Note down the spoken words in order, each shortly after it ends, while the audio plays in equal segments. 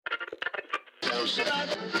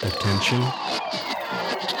Attention.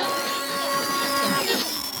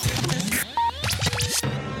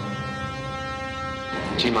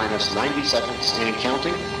 T-minus 90 seconds and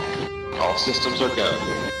counting. All systems are go.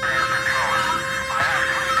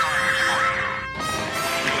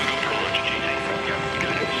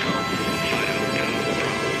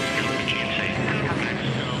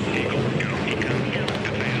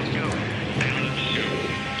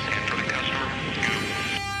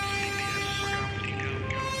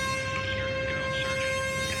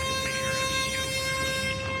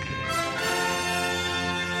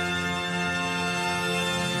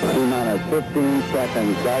 T-minus 15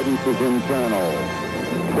 seconds. Guidance is internal.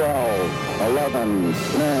 12, 11,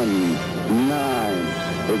 10, 9.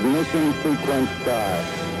 Ignition sequence start.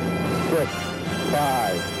 6,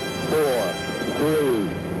 5, 4, 3,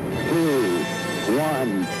 2,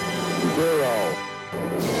 1, 0.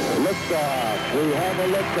 Liftoff. We have a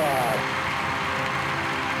liftoff.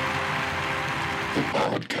 The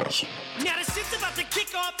Podcastle. Now the shit's about to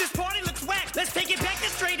kick off, this party looks whack. Let's take it back to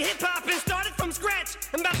straight hip-hop and start it from scratch.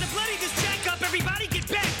 I'm about to bloody this jack up, everybody get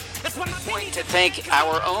back. That's what my Point to thank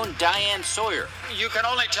our own Diane Sawyer. You can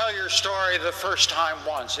only tell your story the first time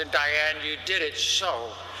once, and Diane, you did it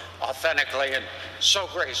so authentically and so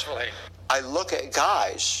gracefully. I look at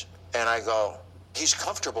guys and I go, he's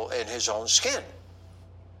comfortable in his own skin,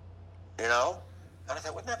 you know? And I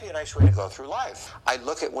thought, wouldn't that be a nice way to go through life? I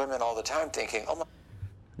look at women all the time thinking, oh my.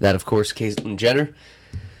 That, of course, Caitlyn Jenner,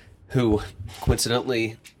 who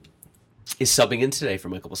coincidentally is subbing in today for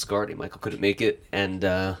Michael Biscardi. Michael couldn't make it,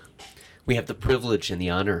 and we have the privilege and the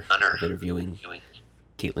honor of interviewing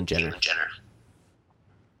Caitlyn Jenner.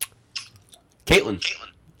 Caitlyn,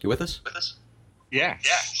 you with us? Yeah.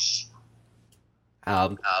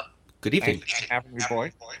 Good evening. Thanks for having me,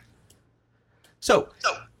 boy. So,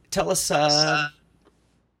 tell us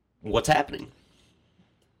what's happening.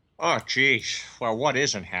 Oh, geez. Well, what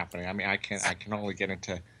isn't happening? I mean, I can only get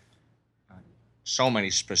into so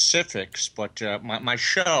many specifics, but my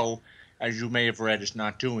show, as you may have read, is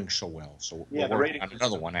not doing so well. So we're working on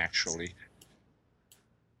another one, actually.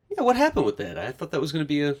 Yeah, what happened with that? I thought that was going to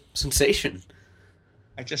be a sensation.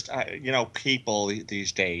 People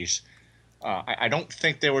these days, I don't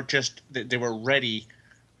think they were ready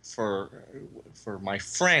for my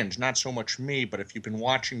friends, not so much me, but if you've been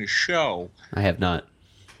watching the show. I have not.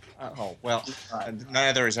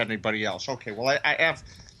 Neither is anybody else. Okay, well,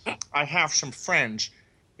 I have some friends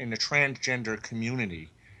in the transgender community,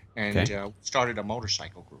 and started a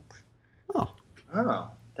motorcycle group. Oh,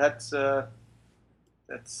 that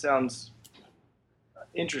sounds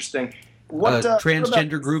interesting. What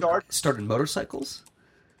transgender group started motorcycles?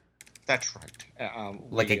 That's right.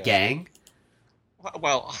 Like a gang?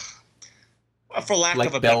 Well, for lack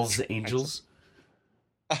of a Bell's Angels.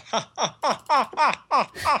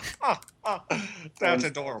 That's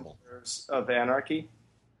adorable. Of anarchy.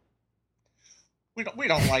 We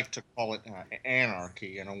don't like to call it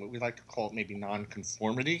anarchy. We like to call it maybe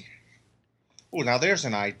nonconformity. Oh, now there's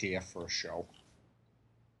an idea for a show.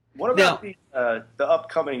 What about the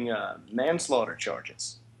upcoming manslaughter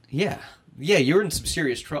charges? Yeah, you're in some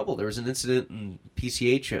serious trouble. There was an incident in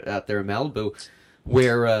PCH out there in Malibu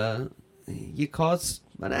where you caused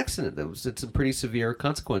an accident that had some pretty severe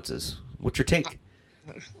consequences. What's your take?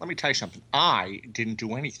 Let me tell you something. I didn't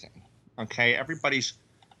do anything. Okay, everybody's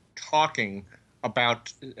talking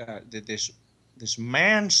about this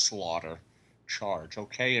manslaughter charge.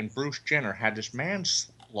 Okay, and Bruce Jenner had this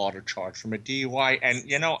manslaughter charge from a DUI, and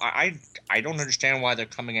I don't understand why they're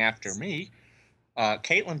coming after me.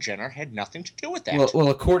 Caitlyn Jenner had nothing to do with that. Well,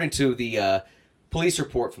 according to the police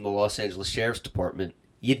report from the Los Angeles Sheriff's Department,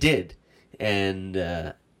 you did, and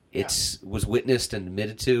it was witnessed and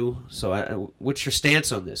admitted to. So, what's your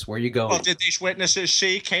stance on this? Where are you going? Well, did these witnesses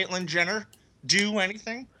see Caitlyn Jenner do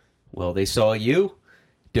anything? Well, they saw you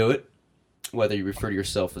do it. Whether you refer to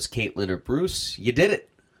yourself as Caitlyn or Bruce, you did it.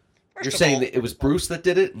 You're saying that it was Bruce that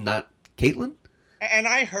did it, not Caitlyn? And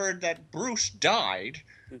I heard that Bruce died,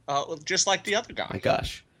 just like the other guy. My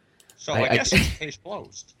gosh. So I guess it's case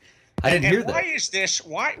closed. I didn't hear that. Why is this?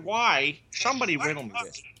 Why? Somebody riddle me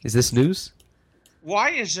this. Is this news?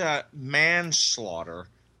 Why is manslaughter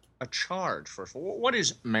a charge? First of all, what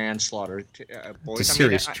is manslaughter, boys? It's a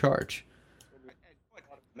serious charge.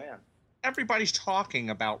 Man, everybody's talking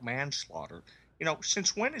about manslaughter.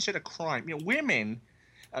 Since when is it a crime? Women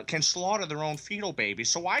can slaughter their own fetal babies,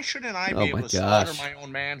 so why shouldn't I be able to slaughter my own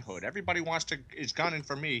manhood? Everybody is gunning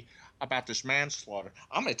for me about this manslaughter.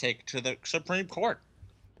 I'm going to take it to the Supreme Court.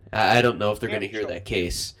 I don't know if they're going to hear that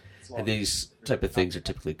case, and these type of things are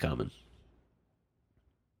typically common.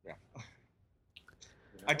 Yeah.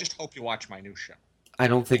 I just hope you watch my new show. I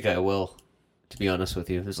don't think I will, to be honest with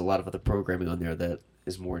you. There's a lot of other programming on there that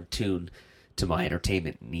is more in tune to my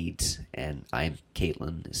entertainment needs, and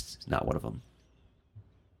Caitlyn is not one of them.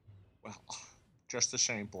 Well, just the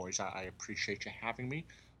same, boys. I appreciate you having me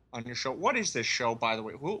on your show. What is this show, by the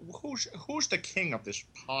way? Who's the king of this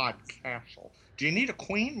Podcastle? Do you need a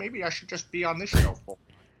queen? Maybe I should just be on this show for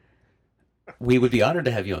you. We would be honored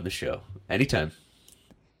to have you on the show anytime.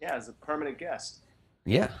 Yeah, as a permanent guest.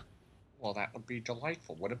 Yeah. Well, that would be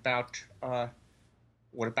delightful. What about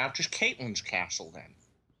just Caitlyn's castle then?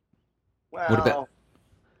 Well,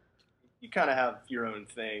 you kind of have your own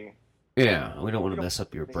thing. Yeah, we don't want to mess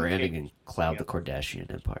up your branding and cloud the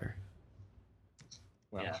Kardashian empire.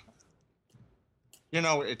 Well, Yeah. you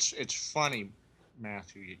know, it's funny,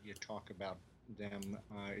 Matthew. You talk about them.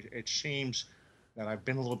 It seems that I've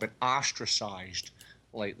been a little bit ostracized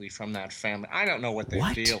lately from that family. I don't know what they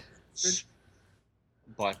feel,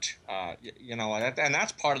 but you know, and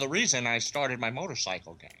that's part of the reason I started my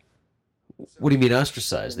motorcycle gang. What do you mean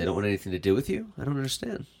ostracized? They don't want anything to do with you? I don't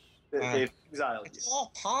understand. They've exiled you. It's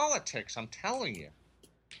all politics, I'm telling you.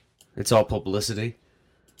 It's all publicity?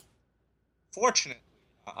 Fortunately,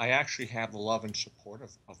 I actually have the love and support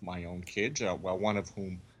of my own kids, well, one of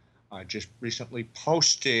whom just recently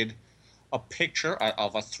posted a picture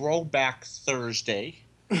of a throwback Thursday,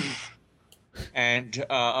 and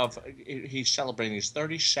he's celebrating his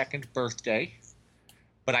 32nd birthday,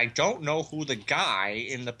 but I don't know who the guy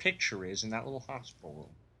in the picture is in that little hospital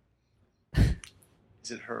room.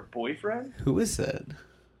 Is it her boyfriend? Who is that?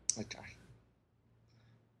 Okay.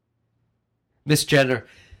 Miss Jenner,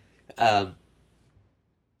 let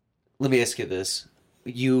me ask you this.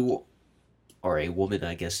 You are a woman,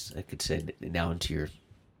 I guess I could say, now into your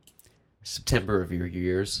September of your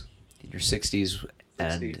years, in your 60s,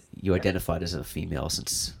 and you identified as a female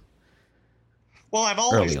since Well, I've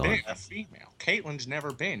always early been on. a female. Caitlyn's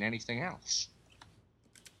never been anything else.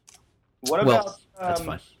 What Well, about that's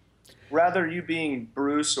fine. rather you being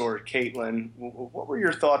Bruce or Caitlyn? What were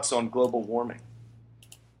your thoughts on global warming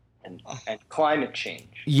and climate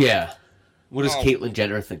change? Yeah. What does Oh. Caitlyn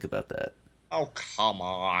Jenner think about that? Oh, come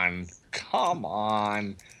on. Come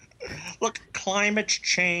on. Look, climates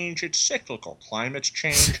change. It's cyclical. Climates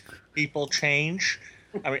change. People change.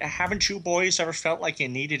 I mean, haven't you boys ever felt like you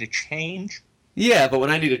needed a change? Yeah, but when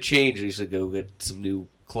I need a change, I usually go get some new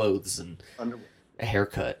clothes and Underwear. a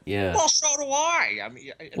haircut. Yeah. Well, so do I. I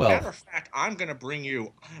mean, Well- matter of fact, I'm going to bring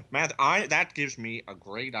you, Matt, that gives me a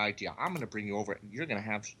great idea. I'm going to bring you over. You're going to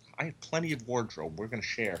have, I have plenty of wardrobe. We're going to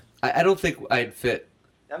share. I don't think I'd fit.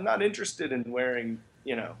 I'm not interested in wearing,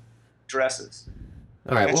 dresses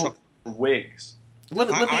All right, That's well, or wigs. let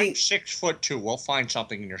me I'm 6'2". We'll find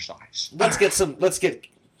something in your size. let's get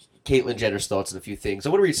Caitlyn Jenner's thoughts on a few things. I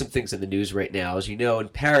want to read some things in the news right now. As you know, in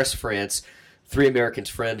Paris, France, 3 Americans'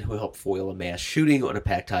 friend who helped foil a mass shooting on a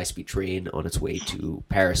packed high-speed train on its way to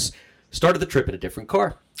Paris started the trip in a different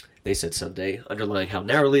car. They said Sunday, underlying how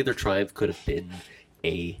narrowly their triumph could have been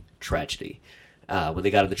a tragedy. When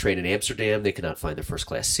they got on the train in Amsterdam, they could not find their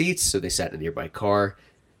first-class seats, so they sat in a nearby car,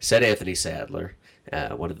 said Anthony Sadler,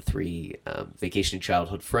 one of the 3 vacationing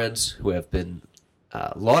childhood friends who have been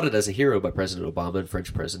lauded as a hero by President Obama and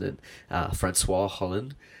French President Francois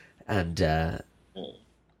Hollande. And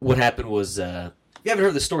what happened was, if you haven't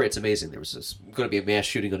heard the story, it's amazing. There was going to be a mass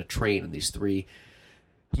shooting on a train, and these 3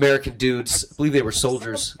 American dudes, I believe they were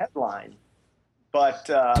soldiers, Headline. But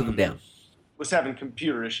took them down. was having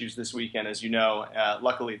computer issues this weekend, as you know.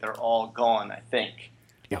 Luckily, they're all gone, I think.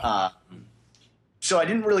 Yeah. So I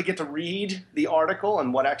didn't really get to read the article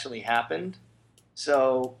and what actually happened.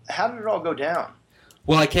 So how did it all go down?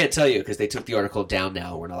 Well, I can't tell you because they took the article down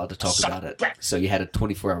now. We're not allowed to talk about it. So you had a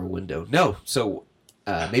 24-hour window. No, so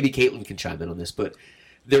maybe Caitlyn can chime in on this, but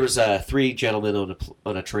there was 3 gentlemen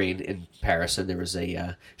on a train in Paris, and there was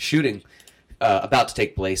a shooting about to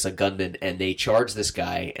take place, a gunman, and they charged this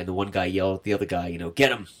guy, and the one guy yelled at the other guy,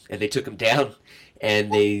 get him, and they took him down,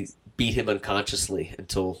 and they beat him unconsciously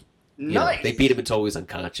until Nice. they beat him until he was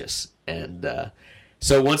unconscious. And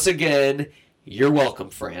so once again, you're welcome,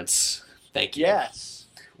 France. Thank you. Yes.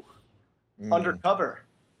 Undercover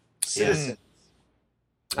citizens.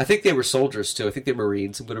 I think they were soldiers too. I think they're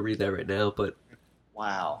Marines. I'm going to read that right now, but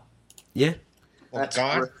Wow. yeah. Well, That's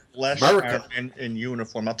God great. bless America. our men in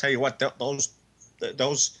uniform. I'll tell you what,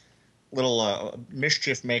 those little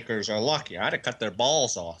mischief makers are lucky. I'd have cut their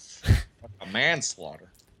balls off. A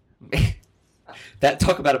manslaughter.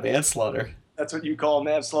 Talk about a manslaughter. That's what you call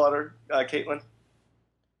manslaughter, Caitlyn?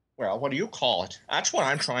 Well, what do you call it? That's what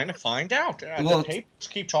I'm trying to find out. Well- The papers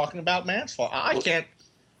keep talking about manslaughter. I can't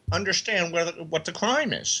understand what the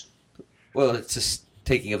crime is. Well, it's just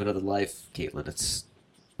taking of another life, Caitlyn. It's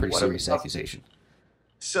a pretty serious accusation.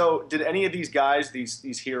 So, did any of these guys,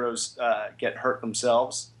 these heroes, get hurt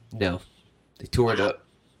themselves? No. They tore it up.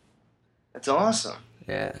 That's awesome.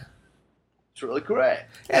 Yeah. It's really great.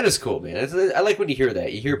 That is cool, man. I like when you hear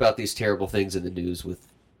that. You hear about these terrible things in the news with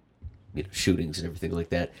shootings and everything like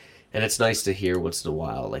that. And it's nice to hear once in a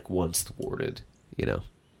while, like, one's thwarted,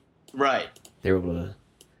 Right. They were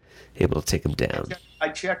able to take them down. I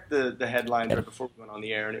checked the headlines right before we went on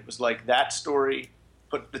the air, and it was like that story,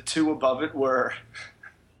 but the two above it were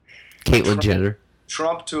Caitlyn Jenner.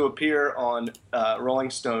 Trump to appear on Rolling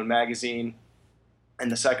Stone magazine, and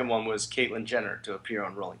the second one was Caitlyn Jenner to appear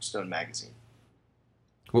on Rolling Stone magazine.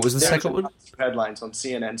 What was the second one? Headlines on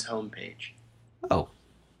CNN's homepage. Oh.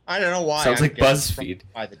 I don't know why. Sounds like BuzzFeed.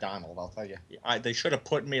 By the Donald, I'll tell you. They should have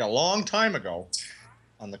put me a long time ago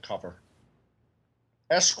on the cover.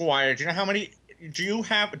 Esquire, do you know how many? Do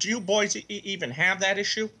you boys even have that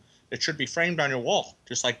issue? It should be framed on your wall,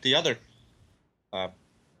 just like the other.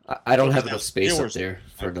 I don't have enough space up there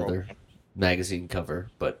for another magazine cover,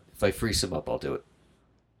 but if I free some up, I'll do it.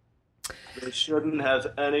 They shouldn't have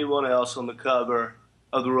anyone else on the cover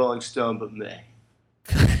of the Rolling Stone but me.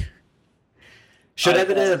 Should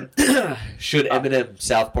Eminem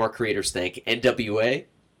South Park creators thank NWA?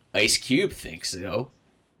 Ice Cube thinks so.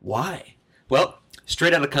 Why? Well,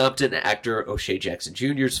 straight out of Compton, actor O'Shea Jackson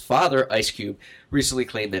Jr.'s father, Ice Cube, recently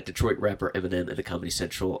claimed that Detroit rapper Eminem and the Comedy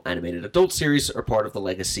Central animated adult series are part of the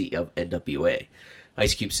legacy of NWA.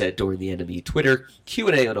 Ice Cube said during the NME Twitter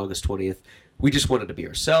Q&A on August 20th, "We just wanted to be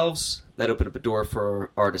ourselves. That opened up a door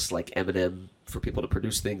for artists like Eminem, for people to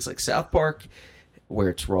produce things like South Park, where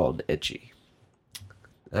it's raw and edgy."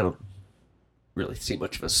 I don't really see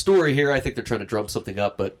much of a story here. I think they're trying to drum something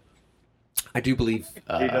up, but I do believe,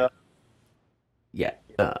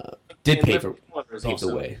 did pave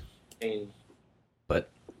the way. But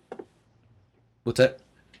what's that?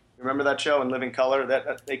 Remember that show in Living Color?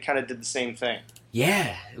 That they kind of did the same thing.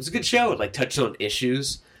 Yeah, it was a good show. It like touched on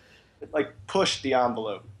issues. It like pushed the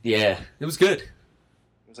envelope. Yeah, it was good. It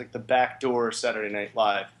was like the backdoor Saturday Night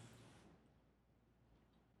Live.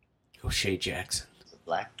 O'Shea Jackson. The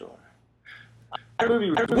black door.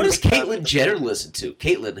 What does Caitlyn Jenner listen to?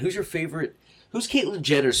 Caitlyn, who's your favorite? Who's Caitlyn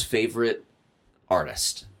Jenner's favorite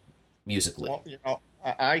artist musically? Well,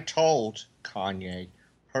 I told Kanye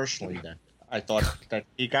personally that I thought that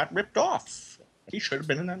he got ripped off. He should have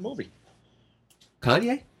been in that movie.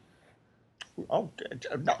 Kanye? Oh,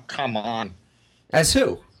 no, come on. As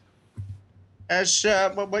who? As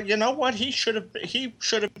well, you know what? He should have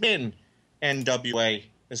been NWA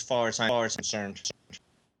as far as I'm concerned.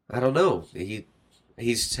 I don't know.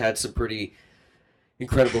 He's had some pretty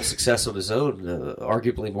incredible success on his own,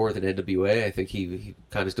 arguably more than NWA. I think he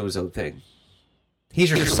kind of doing his own thing.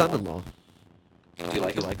 He's your son-in-law. Do you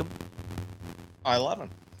like him? I love him.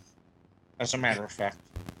 As a matter of fact.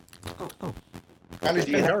 Oh. And he's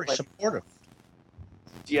been very supportive.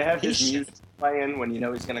 Do you have his music playing when you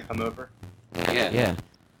know he's going to come over? Yeah.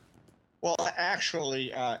 Well,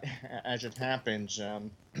 actually, as it happens, I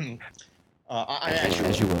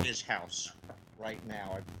actually at his house right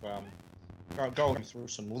now. I'm going through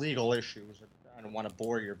some legal issues that I don't want to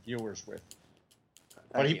bore your viewers with.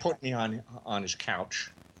 But he put me on his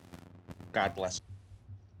couch. God bless him.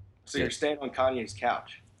 So you're staying on Kanye's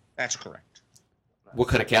couch? That's correct. What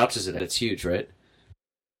kind of couch is it? It's huge, right?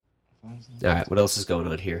 All right, what else is going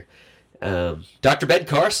on here? Dr. Ben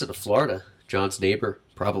Carson of Florida, John's neighbor,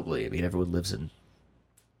 probably. I mean, everyone lives in,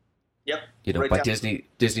 right by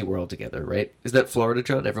Disney World together, right? Isn't that Florida,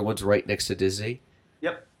 John? Everyone's right next to Disney?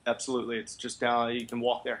 Yep, absolutely. It's just down, you can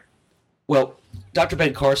walk there. Well, Dr.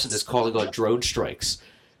 Ben Carson is calling on drone strikes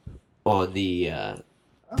on the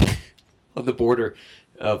on the border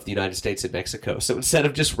of the United States and Mexico. So instead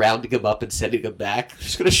of just rounding him up and sending him back, they're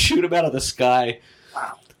just going to shoot him out of the sky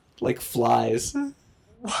like flies.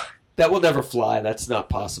 That will never fly. That's not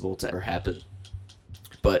possible to ever happen.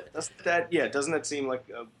 But doesn't that seem like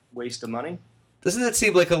a waste of money? Doesn't that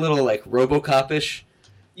seem like a little like RoboCop-ish?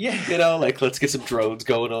 Yeah. Like let's get some drones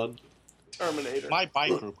going on. Terminator. My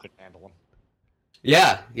bike group could handle them.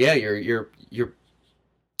 Yeah, your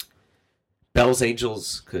Bell's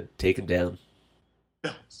Angels could take him down.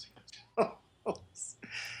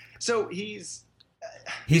 So he's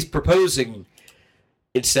proposing,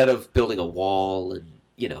 instead of building a wall and,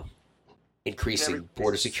 increasing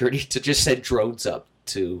border security, to just send drones up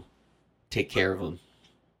to take care of them.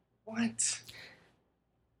 What?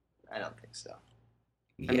 I don't think so.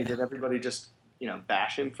 Yeah. I mean, did everybody just,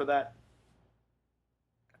 bash him for that?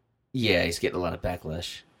 Yeah, he's getting a lot of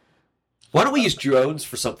backlash. Why don't we use drones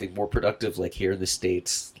for something more productive, like here in the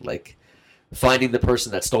States? Like finding the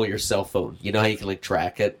person that stole your cell phone. You know how you can like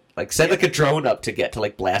track it? Like send like a drone up to get to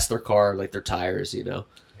like blast their car, like their tires, you know?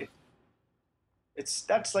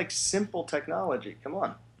 That's like simple technology. Come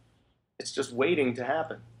on. It's just waiting to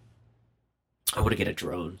happen. I want to get a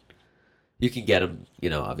drone. You can get them, you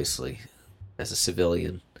know, obviously, as a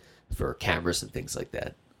civilian for cameras and things like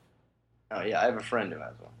that. Oh, yeah, I have a friend who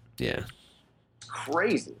has one. Yeah. It's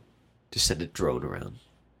crazy. Just send a drone around.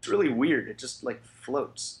 It's really weird. It just, like,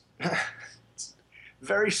 floats. It's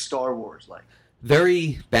very Star Wars-like.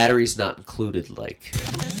 Very batteries not included, like.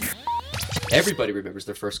 Everybody remembers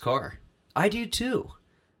their first car. I do, too.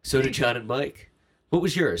 So did John and Mike. What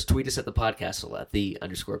was yours? Tweet us at the Podcastle, at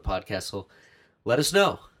 @_Podcastle. Let us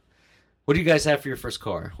know. What do you guys have for your first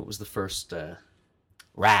car? What was the first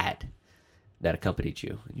ride that accompanied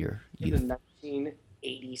you in your youth? The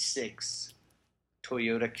 1986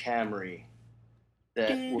 Toyota Camry.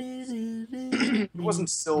 That was, it wasn't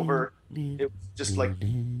silver. It was just like,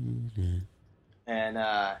 and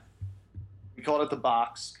we called it the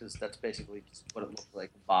box because that's basically just what it looked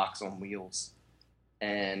like, a box on wheels.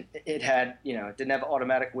 And it had, you know, it didn't have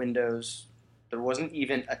automatic windows. There wasn't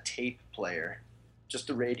even a tape player, just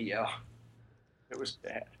a radio. It was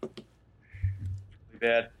bad, really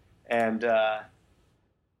bad. And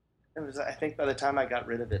it was. I think by the time I got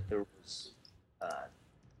rid of it, there was a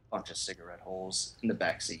bunch of cigarette holes in the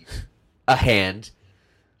back seat. A hand.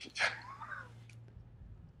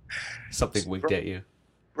 Something winked at you.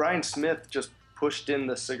 Brian Smith just pushed in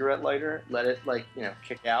the cigarette lighter, let it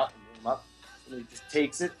kick out and warm up, and he just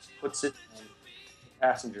takes it, puts it on the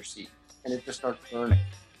passenger seat, and it just starts burning.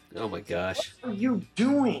 Oh my gosh! What are you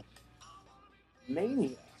doing,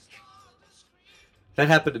 maniac? That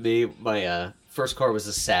happened to me. My first car was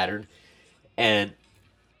a Saturn, and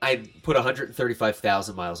I put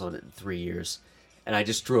 135,000 miles on it in 3 years, and I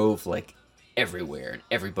just drove like everywhere and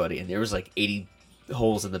everybody, and there was like 80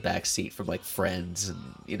 holes in the back seat from like friends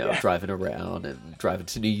and driving around and driving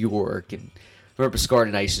to New York. And I remember Scarlett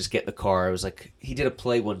and I used to just get in the car. I was like, he did a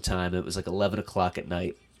play one time. It was like 11 o'clock at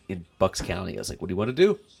night in Bucks County. I was like, what do you want to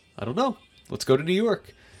do? I don't know. Let's go to New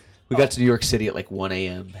York. We got to New York City at like 1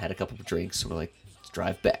 a.m., had a couple of drinks, and we're like, let's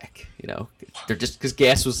drive back. You know, they're just because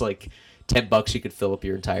gas was like $10, you could fill up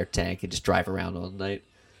your entire tank and just drive around all night.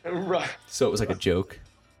 Right. So it was like a joke.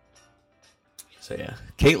 So yeah,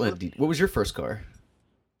 Caitlyn, what was your first car?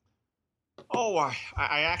 Oh,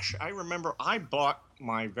 I remember I bought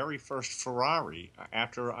my very first Ferrari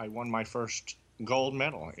after I won my first gold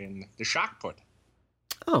medal in the shot put.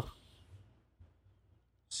 Oh.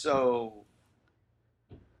 So,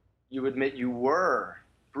 you admit you were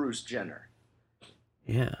Bruce Jenner.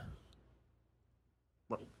 Yeah.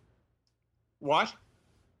 What?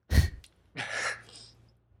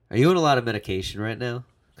 Are you on a lot of medication right now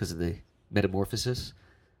because of the metamorphosis?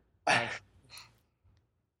 I'm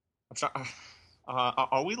sorry.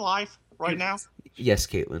 Are we live right now? Yes,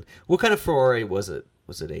 Caitlin. What kind of Ferrari was it?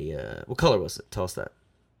 Was it a what color was it? Tell us that.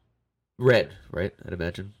 Red, right? I'd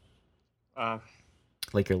imagine.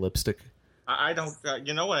 Like your lipstick. I don't.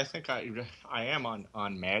 You know what? I think I am on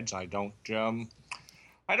meds. I don't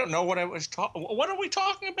know what I was talking. What are we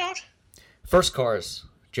talking about? First cars.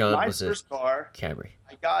 John My was first car. Camry.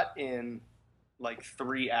 I got in like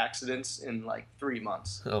 3 accidents in like 3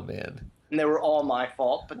 months. Oh man. And they were all my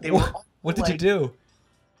fault, but they were all, what did you do?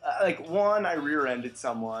 Like one, I rear-ended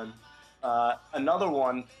someone. Another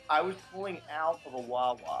one, I was pulling out of a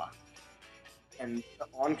Wawa, and the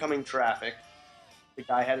oncoming traffic, the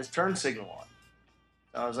guy had his turn signal on.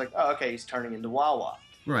 So I was like, oh, okay, he's turning into Wawa.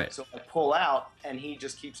 Right. So I pull out, and he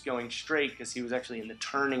just keeps going straight because he was actually in the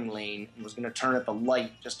turning lane and was going to turn at the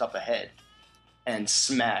light just up ahead and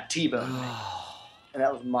smack T-bone me. And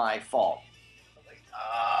that was my fault. I was like,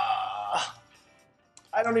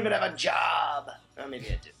 I don't even have a job. Or maybe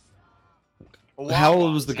I do. How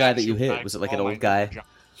old was the guy that you hit? Was it like an old guy?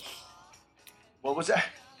 What was that?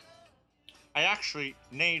 I actually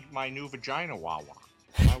named my new vagina Wawa.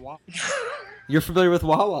 You're familiar with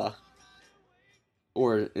Wawa?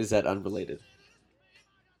 Or is that unrelated?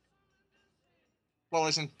 Well,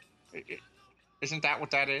 isn't that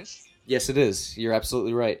what that is? Yes, it is. You're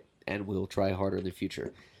absolutely right. And we'll try harder in the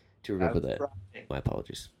future to remember that. My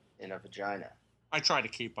apologies. In a vagina. I try to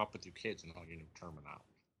keep up with you kids and all your new terminology.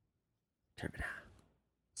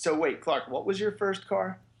 So wait, Clark, what was your first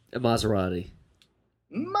car? A Maserati.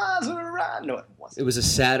 Maserati. No, it wasn't. It was a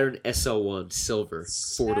Saturn SL1 silver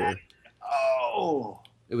 4-door. Oh.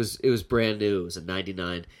 It was brand new. It was a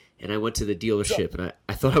 99, and I went to the dealership and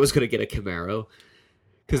I thought I was going to get a Camaro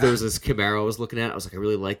Because there was this Camaro I was looking at. I was like, I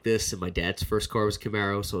really like this. And my dad's first car was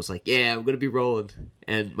Camaro. So I was like, yeah, I'm going to be rolling.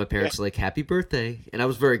 And my parents were like, happy birthday. And I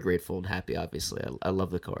was very grateful and happy, obviously. I love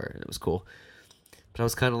the car, and it was cool. But I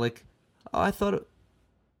was kind of like, oh, I thought,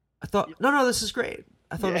 no, this is great.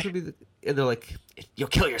 I thought it was going to be and they're like, you'll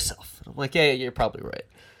kill yourself. And I'm like, yeah, you're probably right.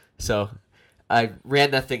 So I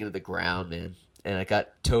ran that thing into the ground, man. And I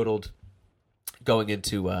got totaled going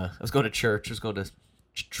into, I was going to church. I was going to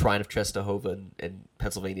Shrine of Czestochowa in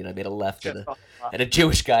Pennsylvania, and I made a left, and a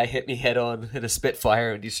Jewish guy hit me head on in a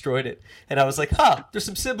Spitfire and destroyed it. And I was like, there's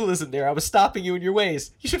some symbolism there. I was stopping you in your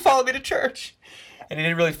ways. You should follow me to church. And he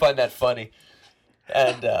didn't really find that funny.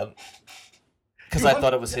 And because I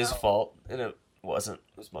thought it was his fault, and it wasn't.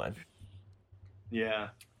 It was mine. Yeah.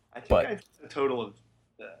 I think I have a total of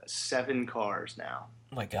 7 cars now.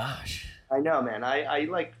 Oh my gosh. I know, man. I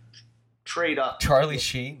like trade up. Charlie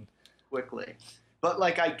Sheen. Quickly. But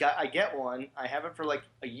like I get one, I have it for like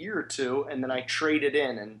a year or two, and then I trade it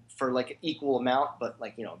in and for like an equal amount, but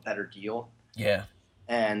like, a better deal. Yeah.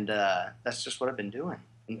 And that's just what I've been doing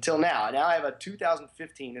until now. Now I have a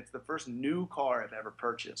 2015. It's the first new car I've ever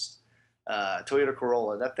purchased. Toyota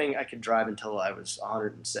Corolla. That thing I could drive until I was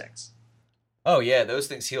 106. Oh yeah, those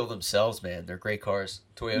things heal themselves, man. They're great cars.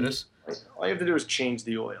 Toyotas. All you have to do is change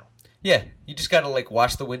the oil. Yeah, you just gotta like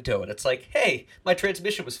wash the window, and it's like, hey, my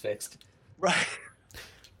transmission was fixed. Right.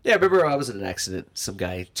 Yeah, I remember I was in an accident. Some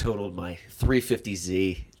guy totaled my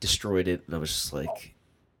 350Z, destroyed it, and I was just like,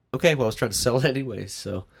 okay, well, I was trying to sell it anyway,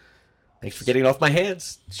 so thanks for getting it off my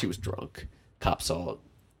hands. She was drunk. Cop saw it.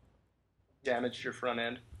 Damaged your front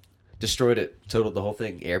end. Destroyed it. Totaled the whole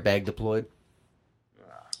thing. Airbag deployed.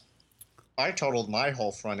 I totaled my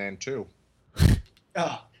whole front end, too.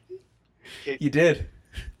 Oh. You did.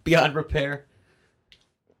 Beyond repair.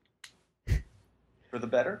 For the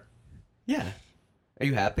better? Yeah. Are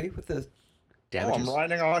you happy with the damages? I'm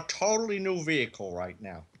riding a totally new vehicle right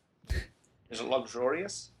now. Is it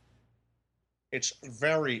luxurious? It's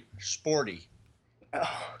very sporty.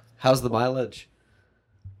 Oh. How's the mileage?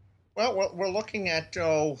 Well, we're looking at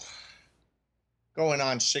going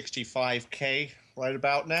on 65K right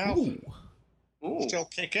about now. Ooh. Still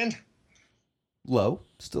kicking. Low.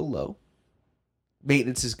 Still low.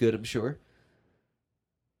 Maintenance is good, I'm sure.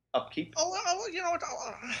 Upkeep?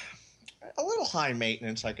 A little high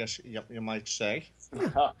maintenance, I guess you might say.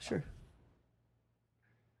 Yeah, sure.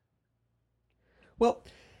 Well,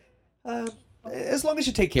 as long as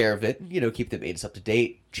you take care of it, keep the maintenance up to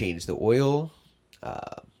date, change the oil,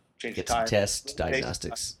 get some tests,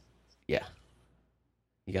 diagnostics. Yeah.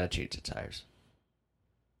 You gotta change the tires.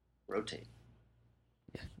 Rotate.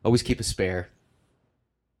 Yeah. Always keep a spare.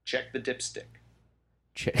 Check the dipstick.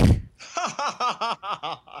 Check.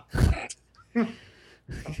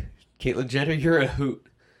 Caitlyn Jenner, you're a hoot.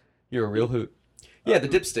 You're a real hoot. Yeah, the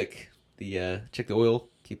dipstick. Check the oil.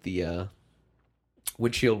 Keep the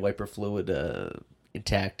windshield wiper fluid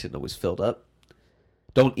intact and always filled up.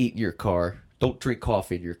 Don't eat in your car. Don't drink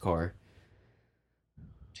coffee in your car.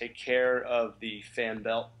 Take care of the fan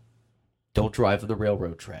belt. Don't drive on the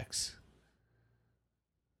railroad tracks.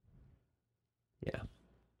 Yeah.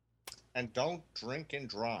 And don't drink and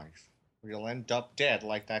drive. Or you'll end up dead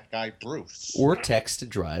like that guy Bruce. Or text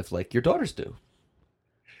and drive like your daughters do.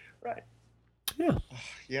 Right. Yeah.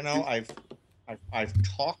 I've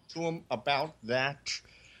talked to him about that.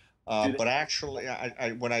 But actually,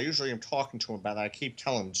 when I usually am talking to him about it, I keep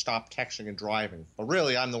telling him stop texting and driving. But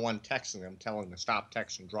really, I'm the one texting him, telling him to stop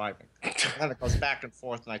texting and driving. And then it goes back and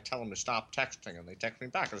forth, and I tell him to stop texting, and they text me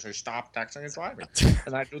back. I say, stop texting and driving.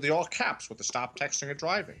 And I do the all caps with the stop texting and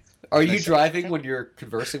driving. Are you driving when you're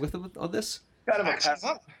conversing with him on this?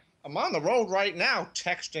 I'm on the road right now,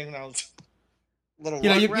 texting those little.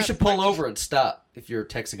 You should pull over and stop if you're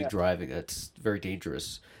texting and driving. That's very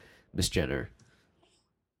dangerous, Miss Jenner.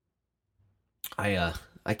 I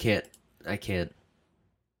can't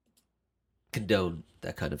condone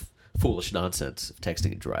that kind of foolish nonsense of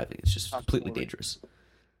texting and driving. It's just completely dangerous.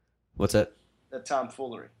 What's that? That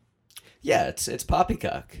tomfoolery. Yeah, it's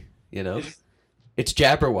poppycock. It's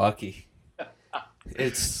Jabberwocky.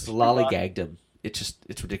 It's lollygagdom.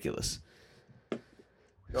 It's ridiculous.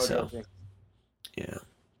 Yeah.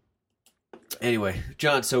 Anyway,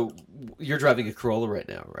 John, so you're driving a Corolla right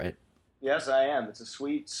now, right? Yes, I am. It's a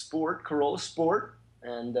sweet Sport, Corolla Sport,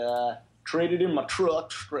 and traded in my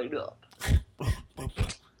truck straight up.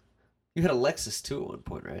 You had a Lexus too at one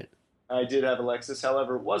point, right? I did have a Lexus.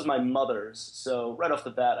 However, it was my mother's, so right off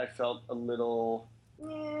the bat, I felt a little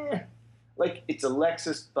like it's a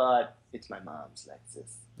Lexus, but it's my mom's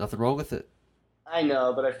Lexus. Nothing wrong with it. I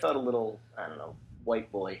know, but I felt a little, I don't know,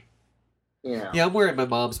 white boy. Yeah. Yeah, I'm wearing my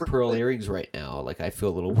mom's pearl earrings right now. Like, I feel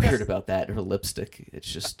a little weird about that. Her lipstick.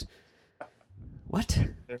 It's just... What?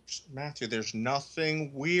 Matthew, there's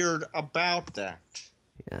nothing weird about that.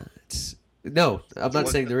 Yeah, it's... No, I'm not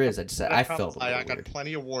saying there is. I felt a little I got weird.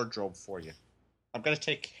 plenty of wardrobe for you. I'm going to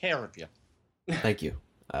take care of you. Thank you.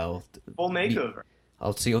 Full makeover.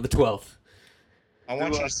 I'll see you on the 12th. I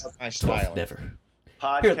want you to see my style. Never.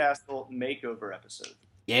 Podcastle makeover episode.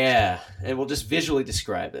 Yeah, and we'll just visually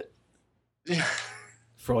describe it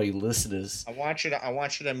for all you listeners. I want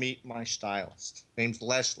you to meet my stylist. Name's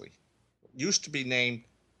Leslie. Used to be named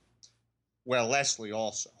Leslie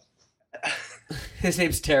also. His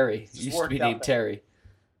name's Terry. Used to be named Terry.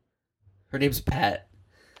 Her name's Pat.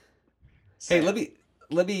 Hey, let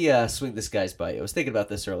me swing this guy's by you. I was thinking about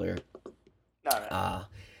this earlier. No.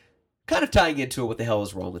 Kind of tying into it, what the hell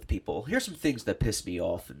is wrong with people? Here's some things that piss me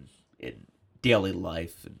off in daily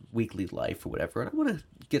life and weekly life or whatever. And I want to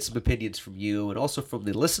get some opinions from you and also from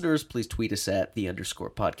the listeners. Please tweet us at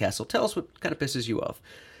 _Podcastle. Tell us what kind of pisses you off.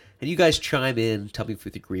 And you guys chime in, tell me if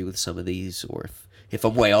you agree with some of these or if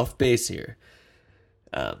I'm way off base here.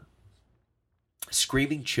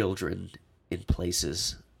 Screaming children in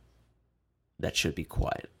places that should be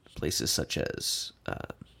quiet. Places such as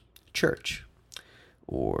church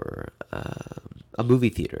or a movie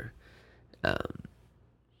theater.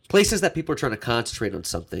 Places that people are trying to concentrate on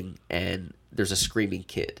something and there's a screaming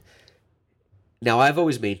kid. Now, I've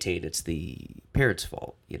always maintained it's the parents'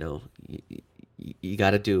 fault. You know, you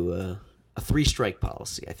got to do a 3-strike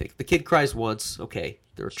policy, I think. The kid cries once, okay,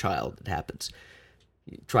 they're a child, it happens.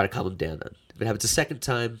 You try to calm them down then. If it happens a second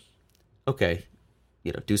time, okay,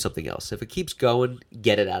 do something else. If it keeps going,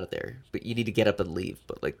 get it out of there. But you need to get up and leave.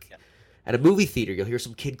 But at a movie theater, you'll hear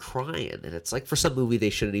some kid crying, and it's like for some movie they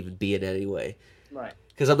shouldn't even be in anyway. Right.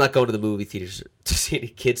 Because I'm not going to the movie theaters to see any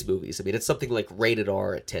kids' movies. I mean, it's something like rated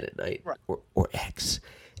R at 10 at night, right, or X.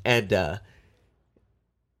 And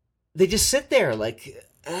they just sit there like,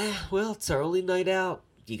 well, it's our only night out.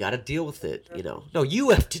 You got to deal with it, No,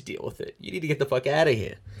 you have to deal with it. You need to get the fuck out of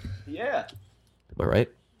here. Yeah. Am I right?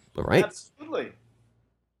 Am I right? Absolutely.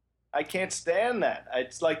 I can't stand that.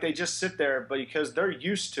 It's like they just sit there, but because they're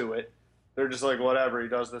used to it, they're just like, whatever, he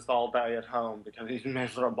does this all day at home because he's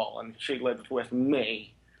miserable and she lives with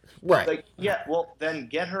me. Right. Like, yeah, well, then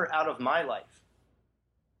get her out of my life.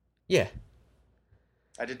 Yeah.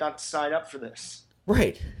 I did not sign up for this.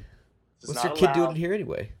 Right. What's your kid doing here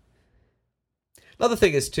anyway? Another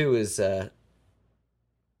thing is, too, is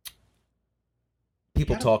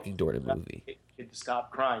people talking during a movie. Kid to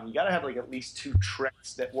stop crying. You got to have, at least 2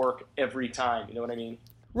 tricks that work every time. You know what I mean?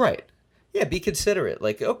 Right. Yeah, be considerate.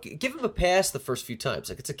 Okay, give them a pass the first few times.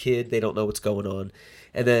 It's a kid. They don't know what's going on.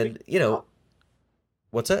 And then,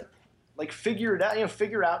 what's that? Figure it out.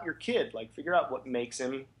 Figure out your kid. Figure out what makes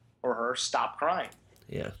him or her stop crying.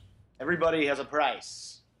 Yeah. Everybody has a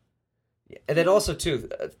price. Yeah. And then also, too,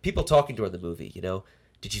 people talking during the movie,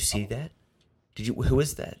 did you see that? Who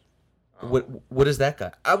is that? What is that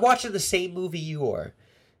guy? I'm watching the same movie you are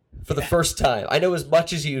for the first time. I know as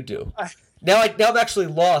much as you do. Now I'm actually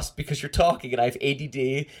lost because you're talking and I have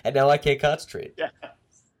ADD and now I can't concentrate. Yeah.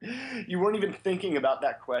 You weren't even thinking about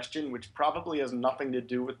that question, which probably has nothing to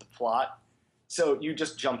do with the plot. So you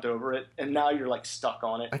just jumped over it and now you're stuck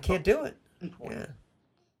on it. I can't do it. Yeah.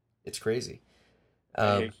 It's crazy.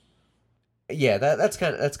 Yeah, that's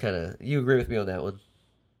kind of you agree with me on that one.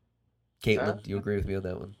 Caitlyn, do you agree with me on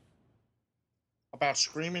that one? About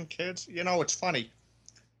screaming kids? It's funny.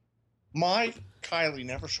 My Kylie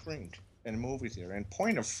never screamed in a movie theater. And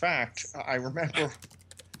point of fact, I remember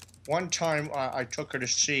one time I took her to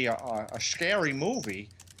see a scary movie,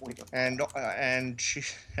 and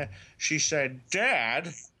she said,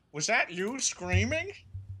 "Dad, was that you screaming?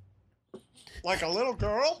 Like a little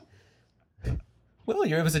girl?" Well,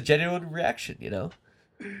 it was a genuine reaction,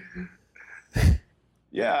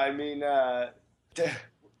 Yeah, I mean,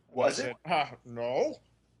 was it? No.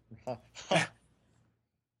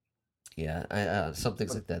 Yeah, some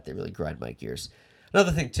things like that, they really grind my gears.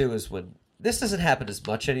 Another thing, too, is when... This doesn't happen as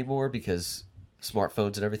much anymore because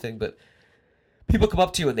smartphones and everything, but people come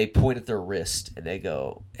up to you and they point at their wrist and they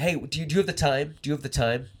go, "Hey, do you have the time? Do you have the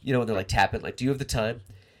time?" And they're tapping, "Do you have the time?"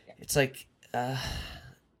 It's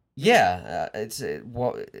yeah,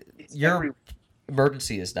 your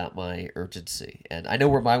emergency is not my urgency. And I know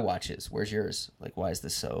where my watch is. Where's yours? Why is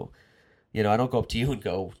this so... I don't go up to you and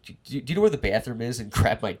go, do you know where the bathroom is, and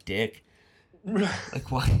grab my dick?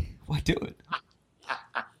 Why do it?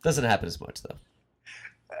 Doesn't happen as much, though.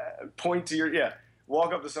 Point to your,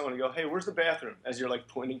 walk up to someone and go, "Hey, where's the bathroom?" As you're,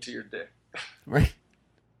 pointing to your dick. Right.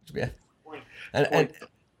 Yeah. And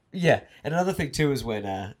yeah, and another thing, too, is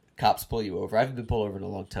when cops pull you over. I haven't been pulled over in a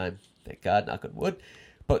long time. Thank God, knock on wood.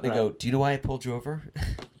 But they go, do you know why I pulled you over?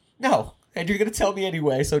 No. And you're going to tell me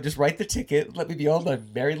anyway, so just write the ticket and let me be on my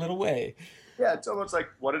merry little way. Yeah, it's almost like,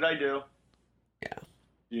 what did I do? Yeah.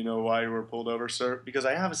 Do you know why you were pulled over, sir? Because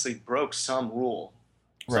I obviously broke some rule.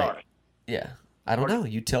 Right. Sorry. Yeah. I don't know.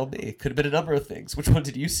 You tell me. It could have been a number of things. Which one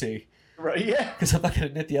did you see? Right, yeah. Because I'm not going to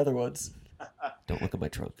admit the other ones. Don't look at my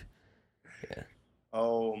trunk. Yeah.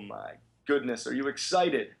 Oh, my goodness. Are you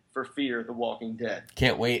excited for Fear the Walking Dead?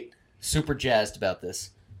 Can't wait. Super jazzed about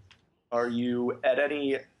this. Are you at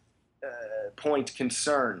any point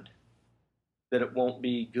concerned that it won't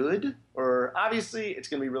be good? Or obviously it's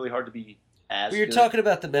going to be really hard to be as You're good. talking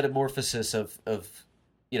about the metamorphosis of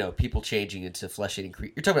people changing into flesh-eating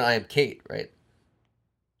creatures. You're talking about I Am Kate, right?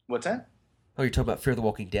 What's that? Oh, you're talking about Fear the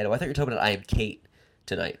Walking Dead. Oh, I thought you were talking about I Am Kate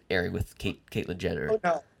tonight, airing with Caitlyn Jenner.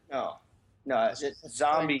 Oh, no. It's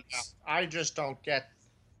zombies. I just don't get.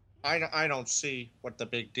 I don't see what the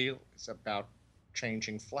big deal is about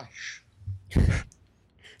changing flesh.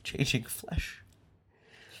 Changing flesh.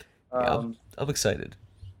 Yeah, I'm excited.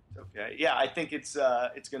 Okay. Yeah, I think it's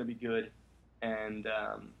going to be good, and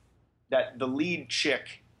that the lead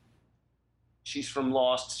chick, she's from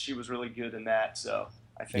Lost. She was really good in that, so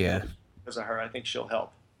I think because of her, I think she'll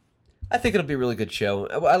help. I think it'll be a really good show.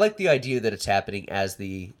 I like the idea that it's happening as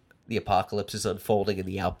the apocalypse is unfolding and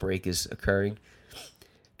the outbreak is occurring.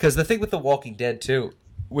 Because the thing with The Walking Dead, too,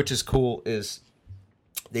 which is cool, is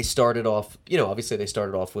they started off, obviously they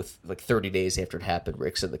started off with like 30 days after it happened.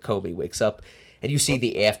 Rick's in the coma, he wakes up, and you see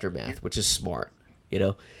the aftermath, which is smart,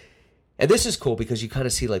 And this is cool because you kind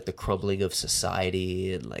of see like the crumbling of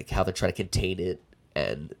society and like how they're trying to contain it.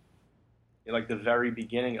 And like the very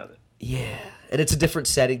beginning of it. Yeah. And it's a different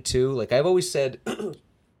setting, too. Like I've always said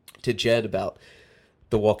to Jen about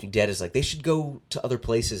The Walking Dead is like they should go to other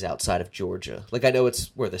places outside of Georgia. Like I know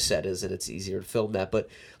it's where the set is and it's easier to film that, but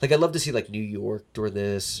like I'd love to see like New York during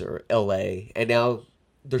this or LA, and now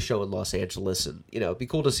they're showing Los Angeles, and it'd be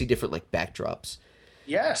cool to see different like backdrops.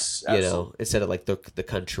 Yes, absolutely. Instead of like the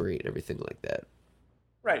country and everything like that.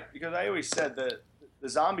 Right, because I always said that the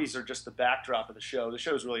zombies are just the backdrop of the show. The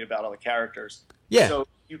show is really about all the characters. Yeah. So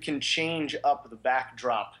you can change up the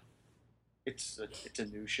backdrop. It's a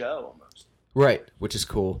new show almost. Right, which is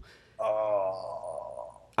cool.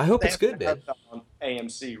 Oh. I hope it's good, man. On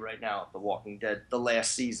AMC right now, The Walking Dead, the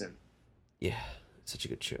last season. Yeah, it's such a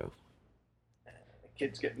good show. The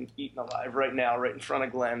kid's getting eaten alive right now, right in front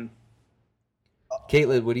of Glenn.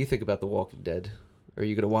 Caitlin, what do you think about The Walking Dead? Are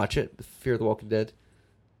you going to watch it, The Fear of the Walking Dead?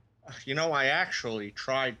 I actually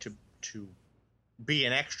tried to be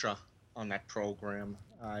an extra on that program.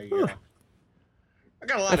 I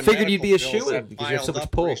got a lot of figured you'd be a medical bills shoo-in that because you have so piled much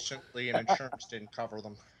up pull. recently, and insurance didn't cover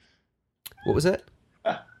them. What was that?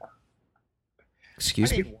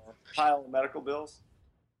 Excuse I me? need work. Pile of medical bills.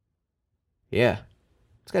 Yeah.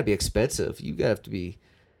 It's got to be expensive. You have to be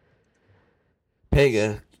paying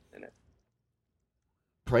a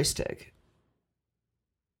price tag.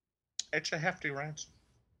 It's a hefty ransom.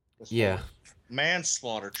 Yeah.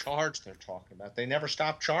 Manslaughter charge they're talking about. They never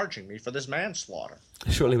stopped charging me for this manslaughter.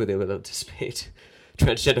 Surely they would anticipate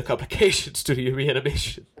transgender complications due to your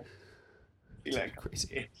reanimation.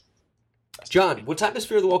 Crazy. John, what time is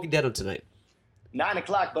Fear of the Walking Dead on tonight? 9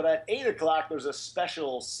 o'clock, but at 8 o'clock there's a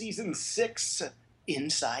special Season 6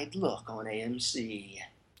 inside look on AMC.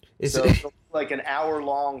 Is so it it's like an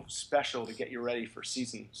hour-long special to get you ready for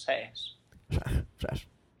Season 6.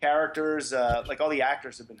 Characters, like all the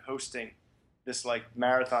actors have been hosting this like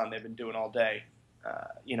marathon they've been doing all day.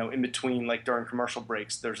 In between, like during commercial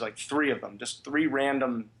breaks, there's like 3 of them, just 3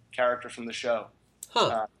 random characters from the show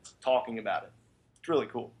talking about it. It's really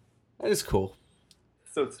cool. That is cool.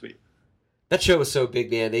 So sweet. That show is so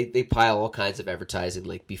big, man. They pile all kinds of advertising,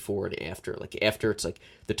 like before and after. Like after, it's like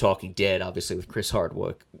The Talking Dead, obviously with Chris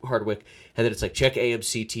Hardwick, and then it's like check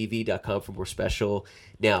AMCTV.com for more special.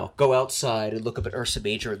 Now go outside and look up at Ursa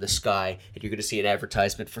Major in the sky, and you're going to see an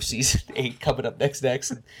advertisement for season 8 coming up next,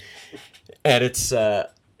 and it's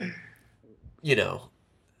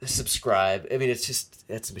subscribe. I mean, it's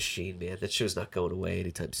a machine, man. That show's not going away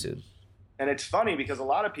anytime soon. And it's funny because a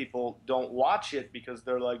lot of people don't watch it because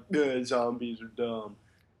they're like, zombies are dumb.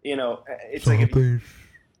 It's like if you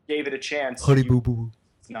gave it a chance. Honey boo boo.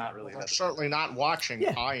 It's not really I'm that. certainly not watching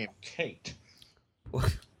I Am Kate. No,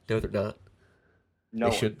 they're not. No,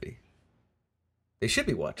 they should be. They should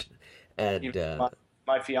be watching. And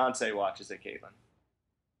my fiance watches it, Caitlin.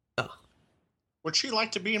 Oh. Would she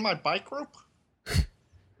like to be in my bike group?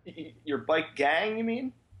 Your bike gang, you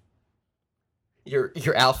mean? Your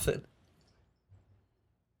outfit.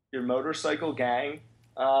 Your motorcycle gang?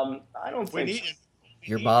 I don't think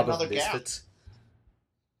Your Mob of another gal. Misfits.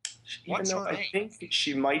 Even What's though her I name? think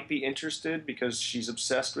she might be interested because she's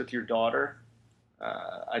obsessed with your daughter,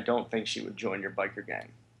 I don't think she would join your biker gang.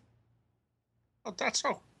 Oh, that's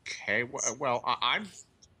okay. Well,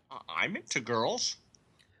 I'm into girls.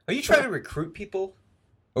 Are you trying to recruit people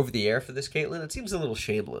over the air for this, Caitlyn? It seems a little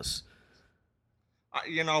shameless.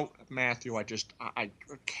 Matthew,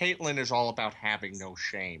 Caitlyn is all about having no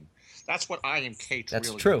shame. That's what I Am Kate's That's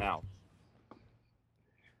really true. about.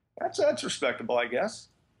 That's respectable, I guess.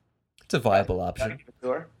 It's a viable Gotta option. give it to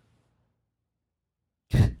her.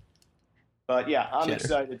 But yeah, I'm Jenner.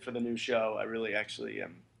 excited for the new show. I really actually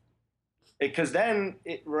am. Because then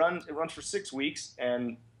it runs for 6 weeks,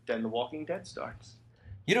 and then The Walking Dead starts.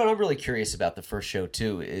 You know what I'm really curious about the first show,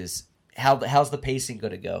 too, is how's the pacing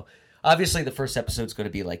going to go? Obviously, the first episode's going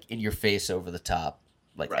to be, like, in your face, over the top,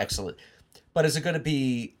 like, Right. excellent. But is it going to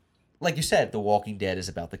be, like you said, The Walking Dead is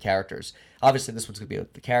about the characters. Obviously, this one's going to be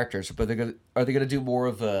about the characters, but are they going to do more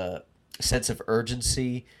of a sense of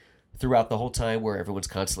urgency throughout the whole time where everyone's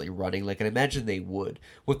constantly running? Like, I imagine they would.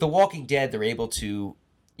 With The Walking Dead, they're able to,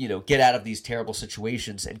 get out of these terrible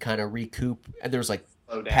situations and kind of recoup. And there's, like,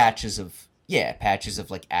 patches of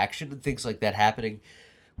like action and things like that happening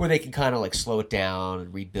where they can kind of like slow it down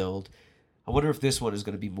and rebuild. I wonder if this one is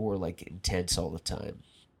going to be more like intense all the time.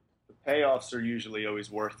 The payoffs are usually always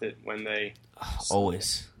worth it when they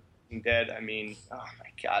Always. Walking Dead. I mean, oh my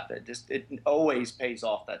god, it always pays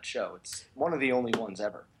off, that show. It's one of the only ones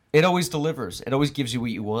ever. It always delivers. It always gives you what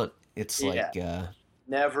you want. It's Yeah. like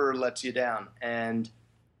Never lets you down. And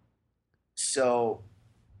so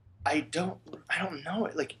I don't know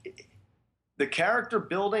it. Like the character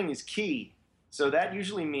building is key. So that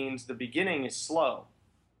usually means the beginning is slow,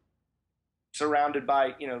 surrounded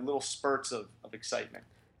by, little spurts of excitement.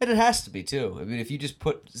 and it has to be too. I mean, if you just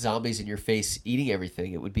put zombies in your face eating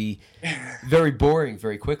everything, it would be very boring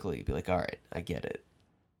very quickly. You'd be like, all right, I get it.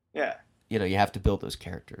 Yeah. You have to build those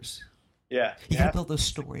characters. Yeah. You gotta build those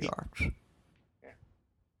story arcs.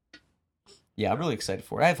 Yeah, I'm really excited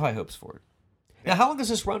for it. I have high hopes for it. Now, how long does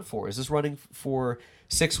this run for? Is this running for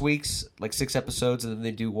 6 weeks, like 6 episodes, and then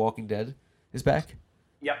they do Walking Dead is back?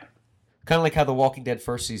 Yep. Kind of like how the Walking Dead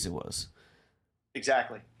first season was.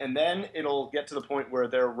 Exactly. And then it'll get to the point where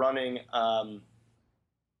they're running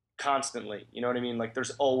constantly. You know what I mean? Like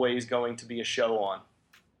there's always going to be a show on.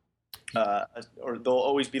 Or they'll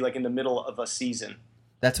always be like in the middle of a season.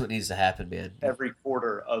 That's what needs to happen, man. Every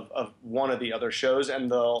quarter of one of the other shows,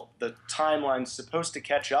 and the timeline's supposed to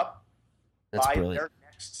catch up That's by brilliant. their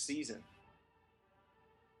next season.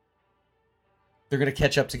 They're going to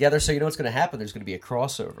catch up together, so you know what's going to happen. There's going to be a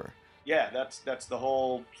crossover. Yeah, that's the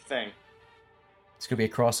whole thing. It's going to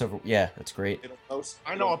be a crossover. Yeah, that's great.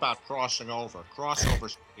 I know about crossing over.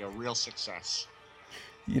 Crossovers can be a real success.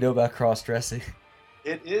 You know about cross-dressing?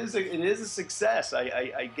 It is a success,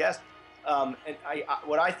 I guess. And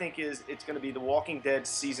what I think is it's going to be the Walking Dead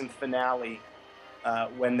season finale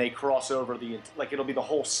when they cross over it'll be the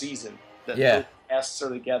whole season. That Yeah. those casts are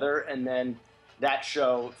together, and then that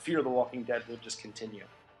show, Fear the Walking Dead, will just continue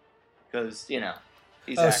because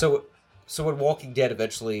he's So when Walking Dead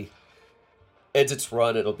eventually ends its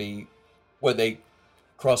run, it'll be when they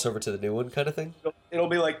cross over to the new one, kind of thing. it'll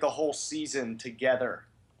be like the whole season together.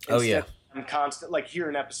 Oh, yeah. And constant, like here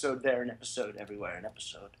an episode, there an episode, everywhere an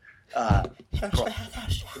episode.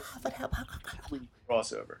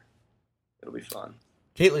 Crossover. It'll be fun.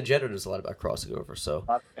 Caitlyn Jenner knows a lot about crossing over, so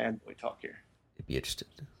A lot of fanboy talk here. it'd be interesting.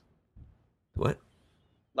 What?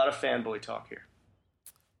 A lot of fanboy talk here.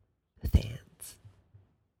 Fans.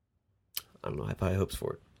 I don't know. I have high hopes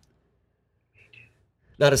for it.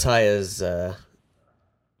 Not as high as,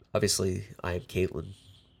 obviously, I Am Caitlyn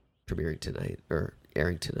premiering tonight, or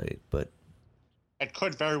airing tonight, but It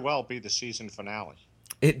could very well be the season finale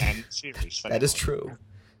it and series finale. that is true.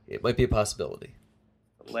 It might be a possibility.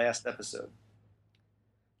 The last episode.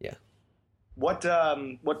 Yeah. What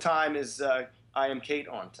time is I Am Kate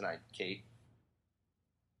on tonight, Kate?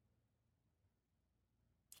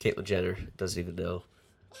 Caitlyn Jenner doesn't even know.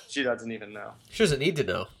 She doesn't even know. She doesn't need to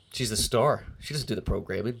know. She's the star. She doesn't do the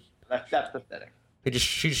programming. That's pathetic.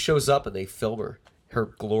 She just shows up and they film her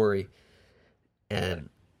glory, and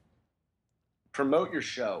Promote your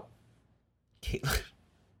show. Caitlyn.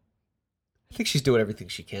 I think she's doing everything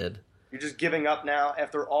she can. You're just giving up now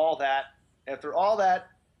after all that. After all that.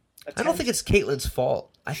 I don't think it's Caitlyn's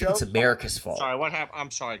fault. I think it's America's fault. Sorry, what happened?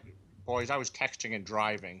 I'm sorry, boys. I was texting and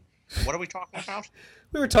driving. What are we talking about?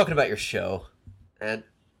 We were talking about your show, and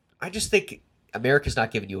I just think America's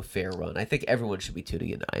not giving you a fair run. I think everyone should be tuning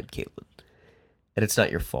in to I Am Caitlyn. And it's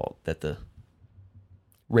not your fault that the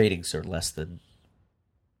ratings are less than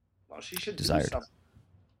Well, she should desired. do something.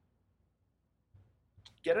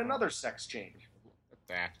 get another sex change. Look at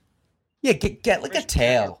that. Yeah, get like a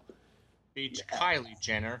tail. Beats Kylie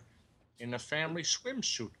Jenner in a family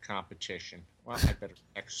swimsuit competition. Well, I better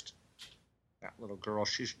text that little girl.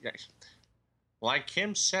 She's like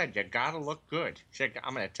Kim said, you gotta look good.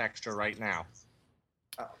 I'm gonna text her right now.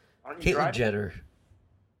 Caitlyn Jenner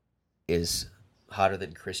is hotter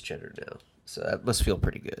than Kris Jenner now, so that must feel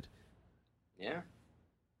pretty good. Yeah.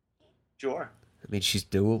 Sure. I mean, she's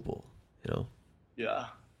doable, Yeah.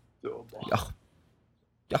 Doable.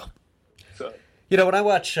 Yeah. So. When I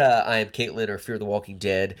watch I Am Caitlyn or Fear the Walking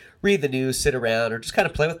Dead, read the news, sit around, or just kind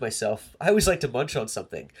of play with myself, I always like to munch on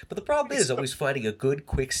something. But the problem is always finding a good,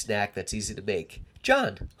 quick snack that's easy to make.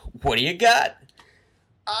 John, what do you got?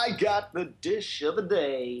 I got the dish of the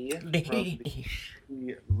day from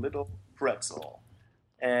the Little Pretzel.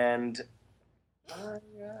 And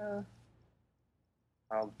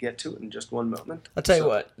I'll get to it in just one moment. I'll tell you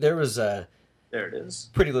what, there was there it is.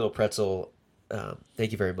 Pretty Little Pretzel.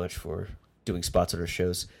 Thank you very much for doing spots on her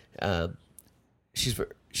shows.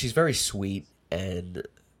 She's very sweet and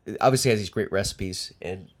obviously has these great recipes.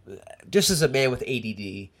 And just as a man with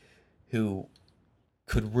ADD who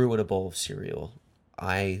could ruin a bowl of cereal,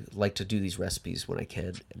 I like to do these recipes when I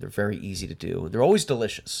can, and they're very easy to do, and they're always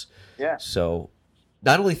delicious. Yeah. So,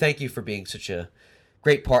 not only thank you for being such a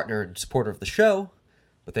great partner and supporter of the show,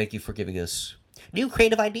 but thank you for giving us new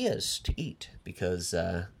creative ideas to eat, because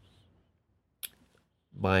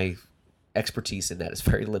my expertise in that is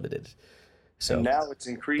very limited. So and now it's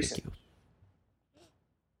increasing. Thank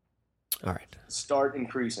you. All right. Start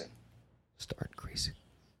increasing.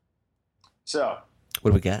 So,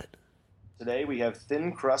 what do we got? Today we have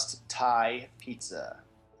thin crust Thai pizza.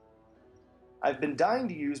 I've been dying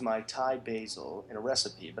to use my Thai basil in a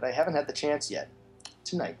recipe, but I haven't had the chance yet.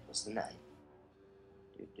 Tonight was the night.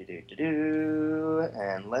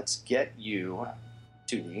 And let's get you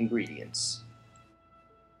to the ingredients.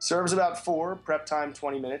 Serves about 4, prep time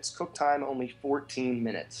 20 minutes, cook time only 14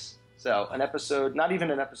 minutes. So an episode, not even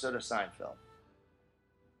an episode of Seinfeld.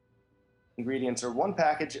 Ingredients are 1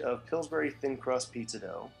 package of Pillsbury thin crust pizza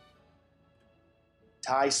dough,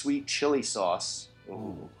 Thai sweet chili sauce.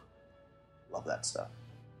 Ooh, love that stuff.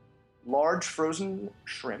 Large frozen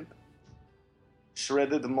shrimp,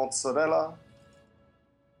 shredded mozzarella,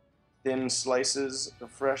 thin slices of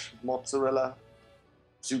fresh mozzarella,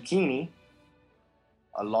 zucchini,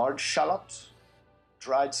 a large shallot,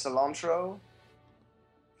 dried cilantro,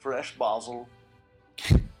 fresh basil,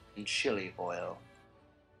 and chili oil.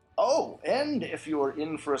 Oh, and if you're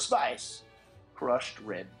in for a spice, crushed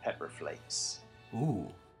red pepper flakes. Ooh.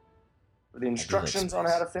 For the instructions on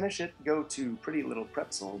how to finish it, go to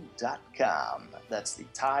prettylittlepretzel.com. That's the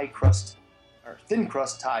Thai crust, or thin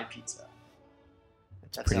crust Thai pizza.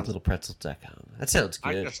 That's prettylittlepretzel.com. That sounds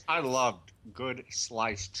good. I loved good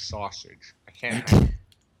sliced sausage.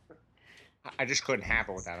 I just couldn't have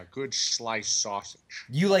it without a good sliced sausage.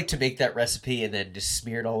 You like to make that recipe and then just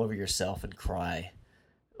smear it all over yourself and cry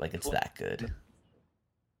like it's that good.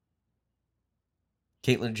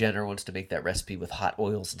 Caitlyn Jenner wants to make that recipe with hot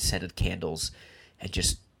oils and scented candles and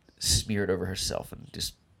just smear it over herself and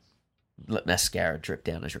just let mascara drip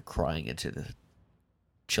down as you're crying into the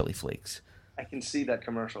chili flakes. I can see that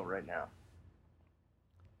commercial right now.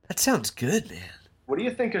 That sounds good, man. What do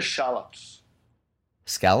you think of shallots?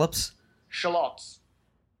 Scallops? Shallots.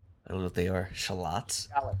 I don't know what they are. Shallots?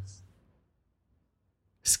 Shallots.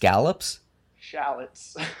 Scallops?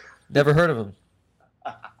 Shallots. Never heard of them.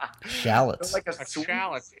 Shallots. Like A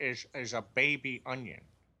shallot is a baby onion,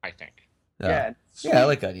 I think. Oh. Yeah. Yeah, I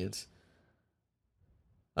like onions.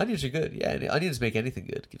 Onions are good. Yeah, onions make anything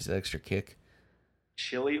good. Gives it an extra kick.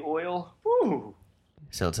 Chili oil. Woo.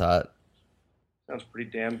 Sounds hot. Sounds pretty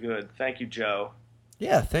damn good. Thank you, Joe.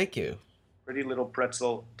 Yeah, thank you.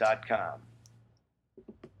 prettylittlepretzel.com.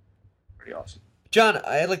 Pretty awesome. John,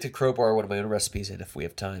 I'd like to crowbar one of my own recipes in if we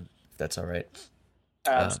have time, if that's all right.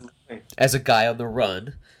 Absolutely. As a guy on the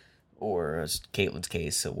run, or as Caitlyn's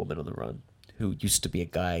case, a woman on the run, who used to be a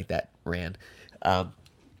guy that ran, I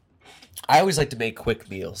always like to make quick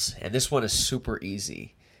meals, and this one is super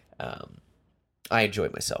easy. I enjoy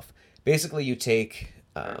it myself. Basically, you take...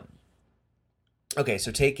 we're going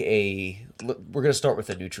to start with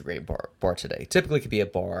a Nutri-Grain bar today. Typically, it could be a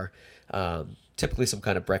bar, typically some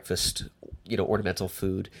kind of breakfast, ornamental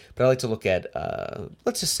food. But I like to look at,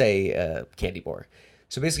 let's just say, a candy bar.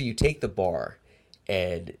 So basically, you take the bar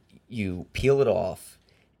and you peel it off,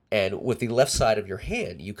 and with the left side of your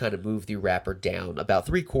hand, you kind of move the wrapper down about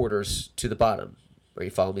 3/4 to the bottom. Are you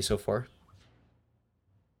following me so far?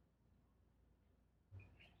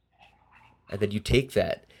 And then you take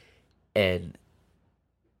that and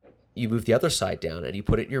you move the other side down and you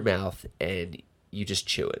put it in your mouth and you just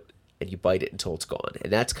chew it and you bite it until it's gone.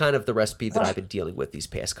 And that's kind of the recipe that I've been dealing with these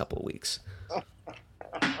past couple of weeks.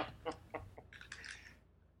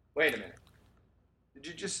 Wait a minute. Did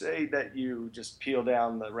you just say that you just peel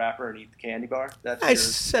down the wrapper and eat the candy bar? I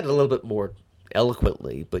said it a little bit more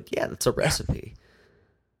eloquently, but yeah, that's a recipe.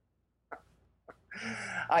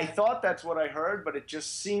 I thought that's what I heard, but it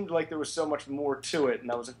just seemed like there was so much more to it,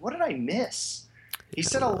 and I was like, what did I miss? He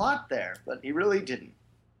said a lot there, but he really didn't.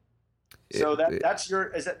 So that's your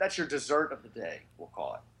dessert of the day, we'll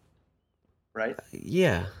call it. Right?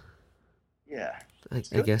 Yeah. Yeah. I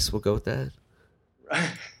guess we'll go with that.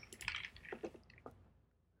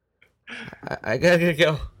 I gotta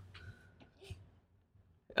go.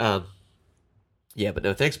 Yeah, but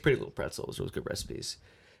no, thanks, Pretty Little Pretzel. Those were good recipes.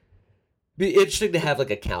 Be interesting to have like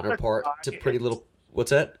a counterpart to Pretty Little.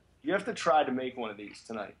 What's that? You have to try to make one of these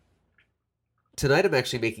tonight. Tonight I'm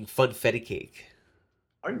actually making funfetti cake.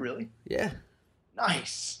 Are you really? Yeah.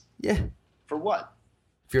 Nice. Yeah. For what?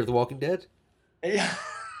 Fear of the Walking Dead? Yeah.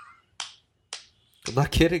 I'm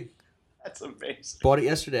not kidding. That's amazing. Bought it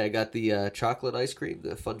yesterday. I got the chocolate ice cream,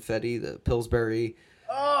 the funfetti, the Pillsbury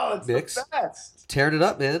it's mix. The best. Tearing it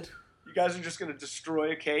up, man. You guys are just going to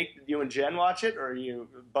destroy a cake? Did you and Jen watch it, or you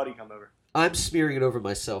buddy come over? I'm smearing it over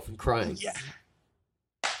myself and crying. Yeah.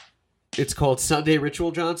 It's called Sunday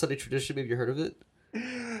Ritual, John. Sunday Tradition. Maybe you heard of it?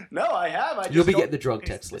 No, I have. You'll be getting the drunk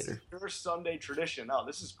text later. This is your Sunday tradition. Oh,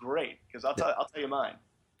 this is great, because I'll tell you mine.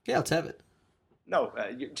 Yeah, let's have it. No,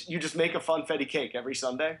 you just make a funfetti cake every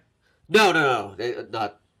Sunday? No.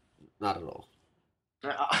 Not at all.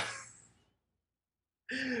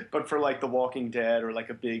 But for like The Walking Dead or like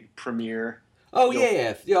a big premiere. Oh,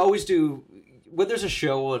 yeah. You always do. When there's a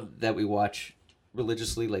show on that we watch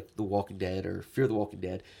religiously, like The Walking Dead or Fear the Walking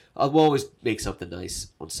Dead, we'll always make something nice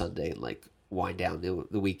on Sunday and like wind down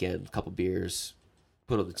the weekend, a couple beers,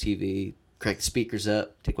 put on the TV, crank the speakers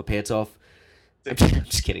up, take my pants off. I'm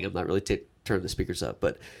just kidding. I'm not really turning the speakers up,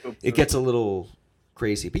 but it gets a little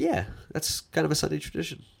crazy. But yeah, that's kind of a Sunday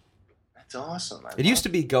tradition. That's awesome. It used to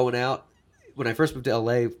be going out. When I first moved to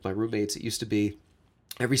LA with my roommates, it used to be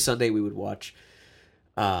every Sunday we would watch,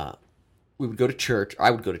 we would go to church.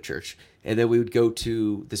 I would go to church. And then we would go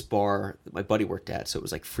to this bar that my buddy worked at. So it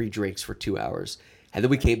was like free drinks for 2 hours. And then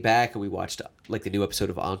we came back and we watched like the new episode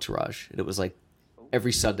of Entourage. And it was like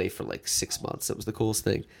every Sunday for like 6 months. That was the coolest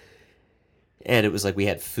thing. And it was like we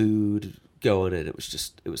had food going and it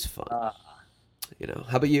was fun. How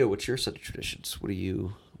about you? What's your Sunday traditions? What do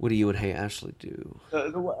you and Hey Ashley do?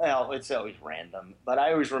 Well, it's always random, but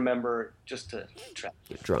I always remember just to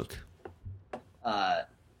get drunk.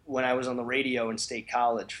 When I was on the radio in State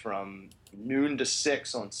College from noon to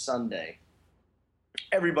 6 on Sunday,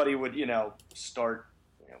 everybody would, start,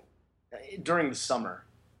 during the summer.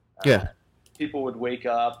 People would wake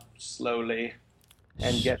up slowly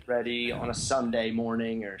and get ready on a Sunday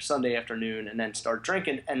morning or Sunday afternoon and then start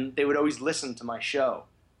drinking. And they would always listen to my show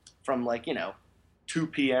from 2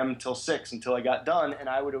 p.m. till 6 until I got done. And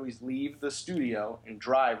I would always leave the studio and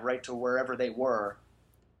drive right to wherever they were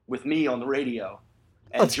with me on the radio.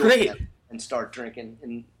 And that's great. And start drinking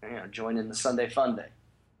and join in the Sunday fun day.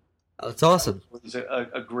 Oh, that's awesome. It was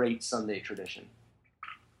a great Sunday tradition.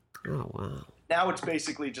 Oh, wow. Now it's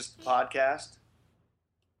basically just a podcast.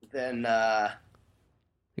 Then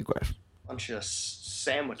bunch of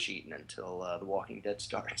sandwich eating until The Walking Dead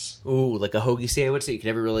starts. Ooh, like a hoagie sandwich that you can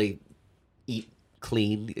never really eat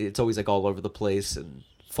clean. It's always like all over the place and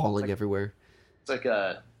falling everywhere. It's like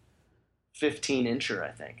a 15-incher,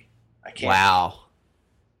 I think. I can't. Wow.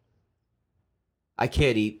 I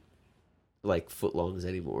can't eat like footlongs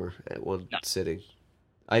anymore at one sitting.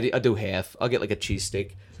 I do half. I'll get like a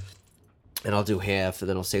cheesesteak and I'll do half and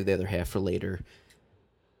then I'll save the other half for later.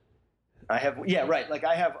 I have, right. Like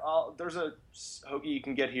I have, there's a hoagie you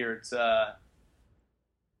can get here. It's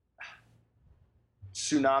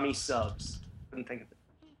Tsunami Subs. Couldn't think of it.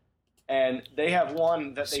 And they have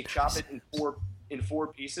one that they chop it in four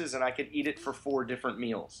pieces, and I could eat it for 4 different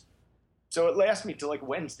meals. So it lasts me till like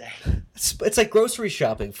Wednesday. It's like grocery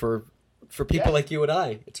shopping for people like you and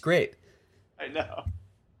I. It's great. I know.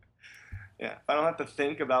 Yeah, if I don't have to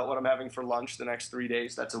think about what I'm having for lunch the next 3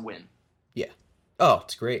 days, that's a win. Yeah. Oh,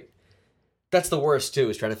 it's great. That's the worst too,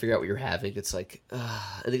 is trying to figure out what you're having. It's like,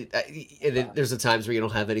 and then there's the times where you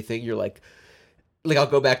don't have anything. You're like I'll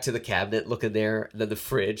go back to the cabinet, look in there, and then the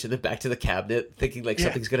fridge, and then back to the cabinet, thinking like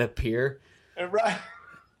something's gonna appear. Right.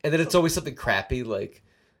 And then it's always something crappy, like,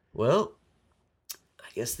 well, I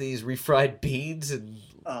guess these refried beans and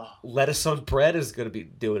lettuce on bread is gonna be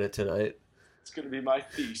doing it tonight. It's gonna be my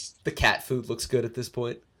feast. The cat food looks good at this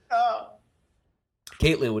point. Oh.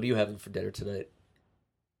 Caitlyn, what are you having for dinner tonight?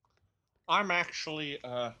 I'm actually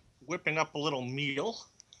whipping up a little meal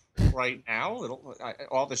right now.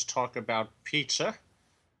 All this talk about pizza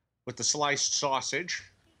with the sliced sausage.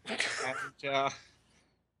 And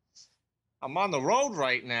I'm on the road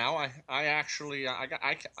right now. I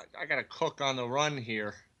got to cook on the run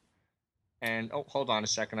here. And hold on a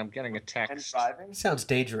second. I'm getting a text. It sounds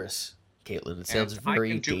dangerous, Caitlyn. It sounds very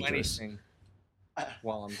dangerous. I can do anything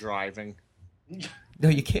while I'm driving. No,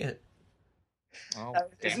 you can't. Oh,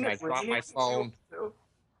 damn! I dropped my phone.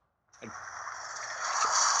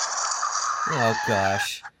 Oh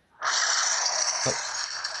gosh. Oh.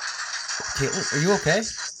 Caitlyn, are you okay?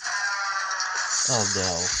 Oh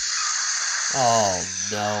no. Oh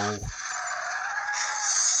no.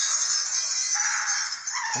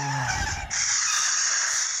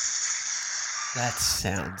 That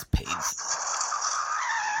sounds painful.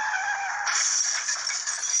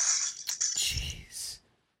 Jeez.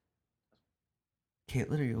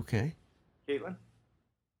 Caitlyn, are you okay? Caitlyn?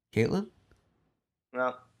 Caitlyn?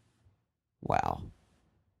 No. Wow.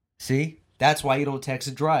 See? That's why you don't text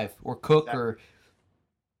and drive or cook or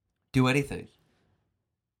do anything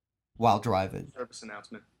while driving. Service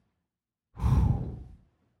announcement.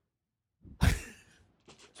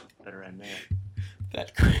 Better end there.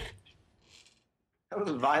 That was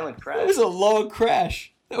a violent crash. That was a long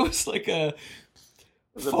crash. That was like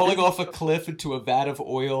falling off a cliff into a vat of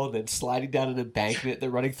oil, and then sliding down an embankment, then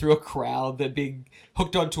running through a crowd, then being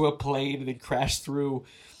hooked onto a plane, and then crashed through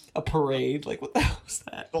a parade. Like, what the hell was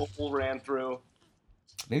that? Bull ran through.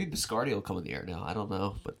 Maybe Biscardi will come in the air now. I don't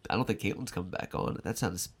know, but I don't think Caitlyn's coming back on. That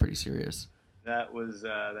sounds pretty serious. That was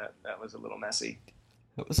that was a little messy.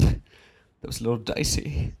 That was a little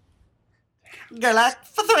dicey. Galak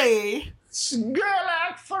for 3.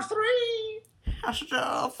 Gerlach for 3.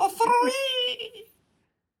 Hashtag for 3.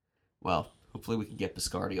 Well, hopefully we can get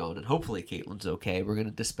Biscardi on, and hopefully Caitlyn's okay. We're going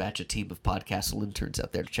to dispatch a team of Podcastle interns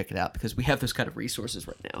out there to check it out, because we have those kind of resources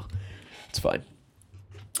right now. It's fine.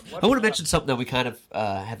 I want to mention something that we kind of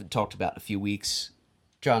haven't talked about in a few weeks.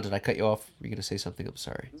 John, did I cut you off? Were you going to say something? I'm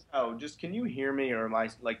sorry. Oh, just can you hear me, or am I,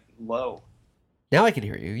 like, low? Now I can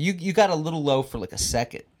hear you. You got a little low for like a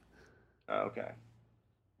second. Oh, okay.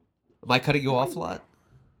 Am I cutting you off a lot?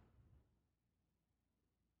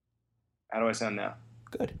 How do I sound now?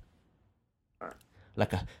 Good. All right.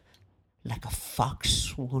 Like a fox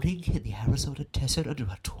swooning in the Arizona desert under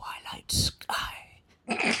a twilight sky.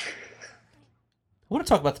 I want to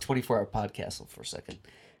talk about the 24-hour podcast for a second.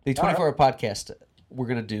 The 24-hour podcast we're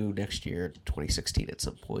going to do next year, 2016, at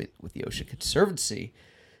some point with the Ocean Conservancy.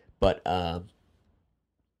 But I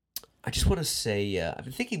just want to say, I've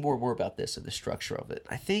been thinking more and more about this and the structure of it.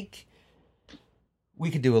 I think we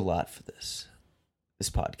could do a lot for this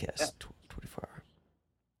podcast, 24 hour.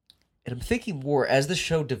 And I'm thinking more, as the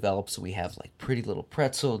show develops and we have like Pretty Little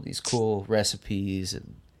Pretzel and these cool recipes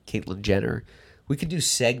and Caitlyn Jenner, we could do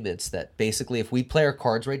segments that basically, if we play our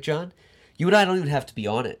cards right, John, you and I don't even have to be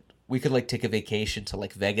on it. We could like take a vacation to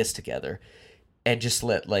like Vegas together and just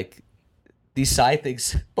let like these side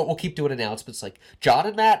things, but we'll keep doing announcements like John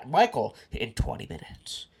and Matt and Michael in 20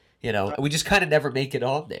 minutes. You know, we just kind of never make it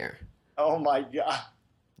on there. Oh my God.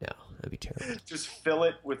 No, that'd be terrible. Just fill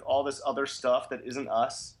it with all this other stuff that isn't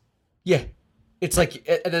us. Yeah. It's like,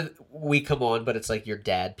 and then we come on, but it's like your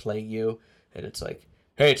dad playing you, and it's like,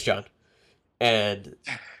 hey, it's John. And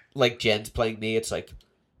like Jen's playing me, it's like,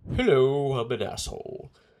 hello, I'm an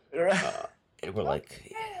asshole. And we're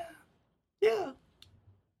like, yeah.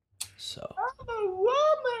 So. I'm a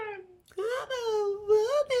woman. I'm a woman.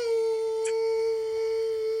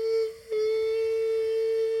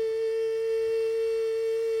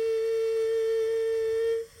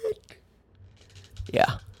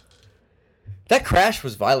 Yeah. That crash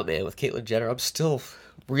was violent, man, with Caitlyn Jenner. I'm still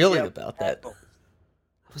reeling about that.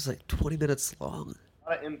 It was like 20 minutes long. A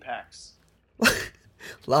lot of impacts. A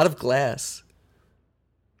lot of glass.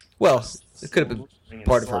 Well, it could have been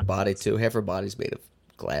part of her body, too. Half her body's made of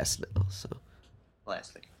glass now, so.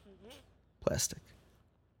 Plastic. It's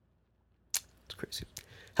crazy.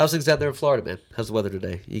 How's things out there in Florida, man? How's the weather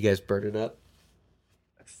today? You guys burning up?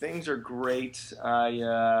 Things are great.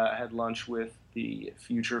 I had lunch with the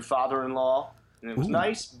future father-in-law, and it was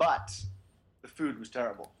nice, but the food was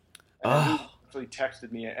terrible. And he actually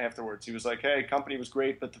texted me afterwards. He was like, hey, company was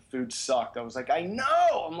great, but the food sucked. I was like, I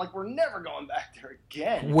know! I'm like, we're never going back there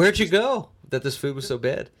again. Where'd you go that this food was so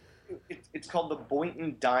bad? It's called the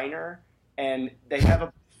Boynton Diner, and they have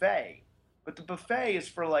a buffet. But the buffet is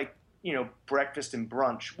for, like, you know, breakfast and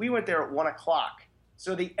brunch. We went there at 1 o'clock.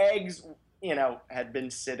 So the eggs, you know, had been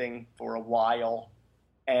sitting for a while.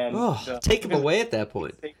 And take them away at that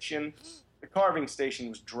point. The carving station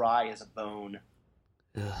was dry as a bone.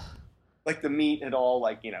 Ugh. Like the meat had all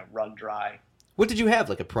run dry. What did you have?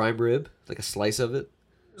 Like a prime rib? Like a slice of it?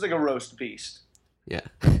 It was like a roast beast. Yeah.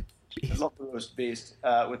 I love the roast beast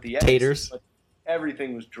with the eggs, Taters. but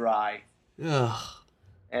everything was dry. Ugh.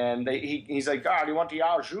 And he's like, "God, do you want the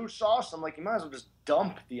au jus sauce?" I'm like, "You might as well just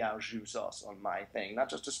dump the au jus sauce on my thing, not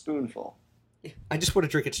just a spoonful." I just want to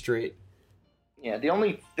drink it straight. Yeah, the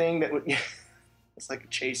only thing that would it's like a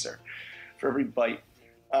chaser for every bite.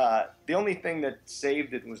 The only thing that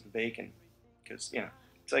saved it was the bacon, because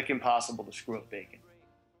it's like impossible to screw up bacon,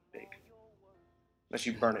 unless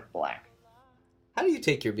you burn it black. How do you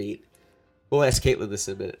take your meat? We'll ask Caitlyn this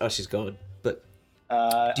in a minute. Oh, she's gone. But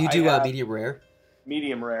do you do medium rare?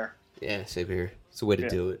 Medium rare. Yeah, same here. It's the way to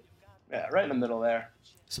do it. Yeah, right in the middle there.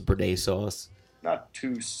 Some Béarnaise sauce. Not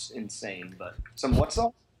too insane, but some what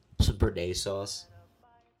sauce? Some Béarnaise sauce.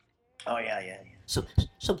 Oh yeah. Some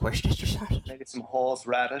Worcestershire sauce. Maybe some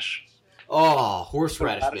horseradish. Oh,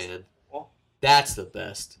 horseradish, man. That's the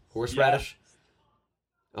best. Horseradish?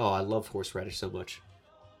 Oh, I love horseradish so much.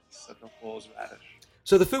 Such a horseradish.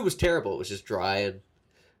 So the food was terrible. It was just dry. And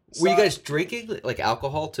were you guys drinking like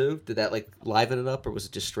alcohol too? Did that like liven it up, or was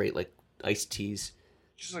it just straight like iced teas?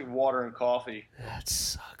 Just like water and coffee. That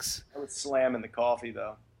sucks. I would slam in the coffee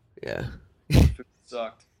though. Yeah. Food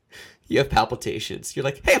sucked. You have palpitations. You're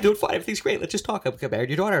like, hey, I'm doing fine. Everything's great. Let's just talk. I'm married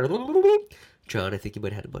your daughter. John, I think you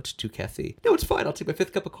might have had much too caffeine. No, it's fine. I'll take my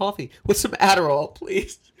 5th cup of coffee with some Adderall,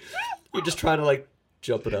 please. You're just trying to like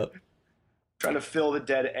jump it up. Trying to fill the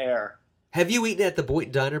dead air. Have you eaten at the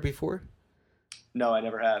Boynton Diner before? No, I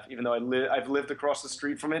never have. Even though I've lived across the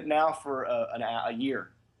street from it now for a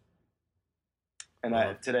year.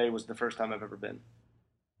 And today was the first time I've ever been.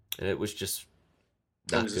 And it was just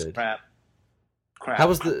not good. Just crap. How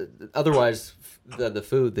was otherwise the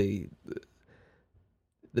food? The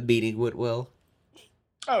meeting went well?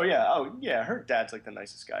 Oh yeah. Her dad's like the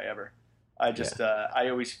nicest guy ever. I just I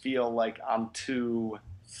always feel like I'm too,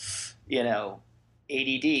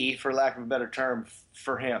 ADD for lack of a better term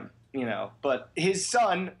for him. But his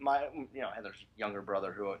son, Heather's younger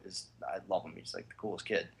brother, who is, I love him. He's like the coolest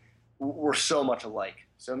kid. We're so much alike.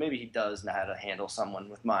 So maybe he does know how to handle someone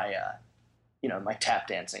with my, my tap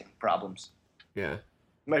dancing problems. Yeah.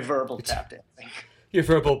 My verbal tap dancing. Your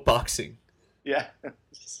verbal boxing. Yeah.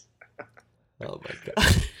 Oh my god.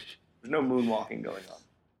 There's no moonwalking going on.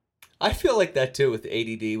 I feel like that too with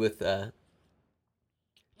ADD with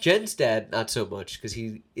Jen's dad, not so much, because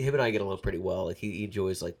him and I get along pretty well. Like he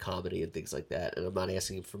enjoys like comedy and things like that, and I'm not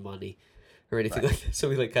asking him for money or anything like that. So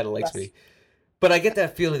he like kind of likes me. But I get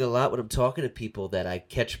that feeling a lot when I'm talking to people that I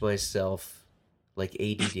catch myself like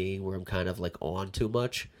ADD, where I'm kind of like on too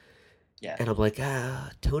much. Yeah. And I'm like,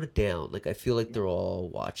 tone it down. Like I feel like they're all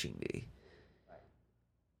watching me.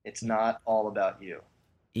 It's not all about you.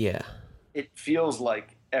 Yeah. It feels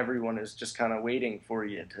like everyone is just kind of waiting for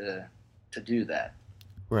you to do that.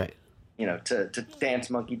 Right. To dance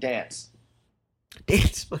monkey dance.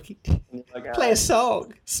 Dance monkey dance. Like, play a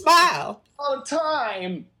song. Smile. All the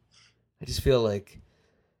time. I just feel like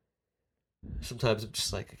sometimes I'm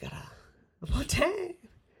just like, I'm on time.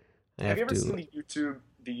 Have you ever seen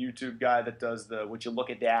the YouTube guy that does the "Would you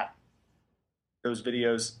look at that"? Those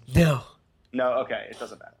videos. No. No. Okay, it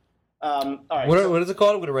doesn't matter. All right. What is it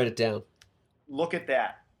called? I'm gonna write it down. Look at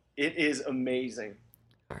that. It is amazing.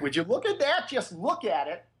 Right. Would you look at that? Just look at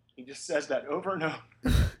it. He just says that over and over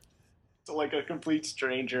to like a complete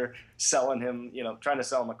stranger selling him, trying to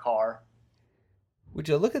sell him a car. Would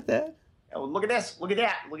you look at that? Oh, look at this. Look at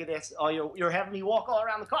that. Look at this. Oh, you're having me walk all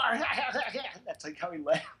around the car. That's like how he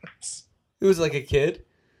laughs. It was like a kid?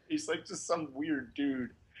 He's like just some weird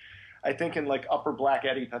dude. I think in like Upper Black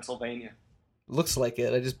Eddy, Pennsylvania. Looks like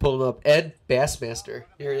it. I just pulled him up. Ed Bassmaster.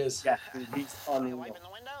 Here he is. Yeah, dude, he's unreal. Wiping the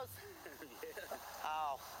windows?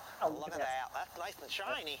 Oh, look at that. That's nice and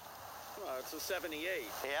shiny. Well, it's a 78.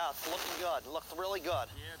 Yeah, it's looking good. Looks really good.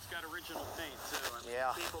 Yeah, it's got original paint, too. And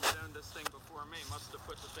yeah. People that owned this thing before me must have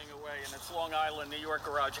put the thing away in its Long Island, New York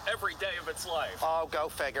garage every day of its life. Oh, go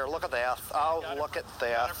figure. Look at that. Oh, look at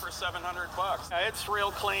that. Got it for $700. It's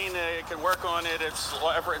real clean. You can work on it. It's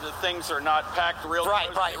whatever. The things are not packed real right.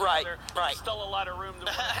 There's still a lot of room to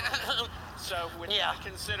work. So with that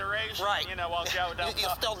consideration, I'll go down. You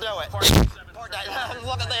still do it. Look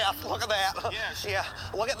at that. Look at that. Yes. Yeah,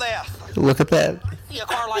 look at that. Look at that. See a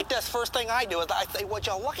car like this, first thing I do is I say, would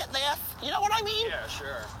you look at this? You know what I mean? Yeah,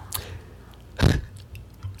 sure.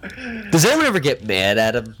 Does anyone ever get mad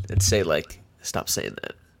at him and say, like, stop saying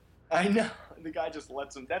that? I know. The guy just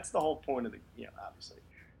lets him. That's the whole point of the, obviously.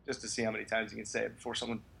 Just to see how many times you can say it before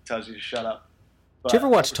someone tells you to shut up. But, did you ever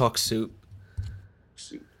watch Talk Soup?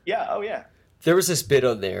 Yeah, oh yeah. There was this bit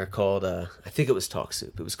on there called, I think it was Talk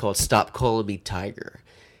Soup. It was called Stop Calling Me Tiger.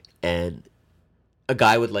 And a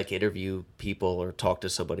guy would like interview people or talk to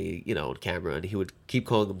somebody, on camera, and he would keep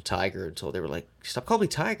calling them Tiger until they were like, stop calling me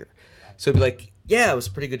Tiger. So he'd be like, yeah, it was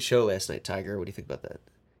a pretty good show last night, Tiger. What do you think about that?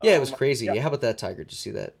 Yeah, it was crazy. Yeah, how about that, Tiger? Did you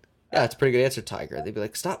see that? Yeah, it's a pretty good answer, Tiger. And they'd be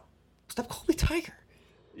like, stop calling me Tiger.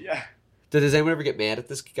 Yeah. Does anyone ever get mad at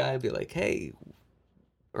this guy and be like, hey?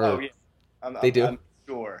 Or yeah. They do? I'm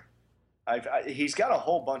sure. He's got a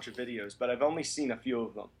whole bunch of videos, but I've only seen a few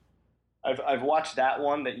of them. I've watched that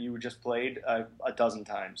one that you just played a dozen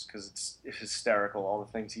times because it's hysterical, all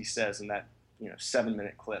the things he says in that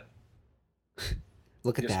 7-minute clip.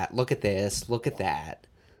 Look at that. Look at this. Look at that.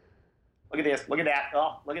 Look at this. Look at that.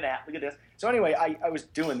 Oh, look at that. Look at this. So anyway, I was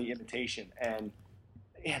doing the imitation, and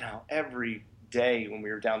every day when we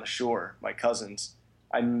were down the shore, my cousins,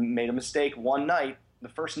 I made a mistake one night, the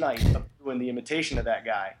first night of doing the imitation of that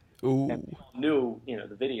guy. Ooh. And we all knew,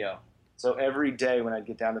 the video. So every day when I'd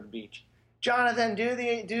get down to the beach, Jonathan, do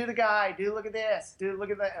the guy, look at this, look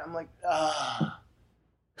at that. I'm like,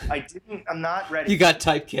 I'm not ready. You got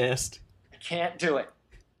typecast. I can't do it.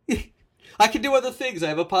 I can do other things. I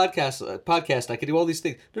have a podcast. I can do all these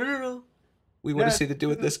things. No. We want to see the do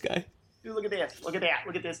with this guy. Dude, look at this. Look at that.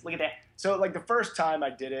 Look at this. Look at that. So, like, the first time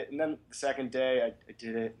I did it, and then the second day I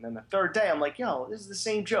did it, and then the third day I'm like, this is the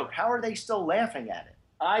same joke. How are they still laughing at it?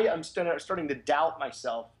 I am starting to doubt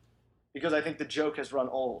myself because I think the joke has run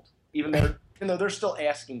old, even though they're still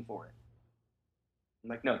asking for it.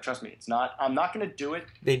 I'm like, no, trust me, it's not. I'm not going to do it.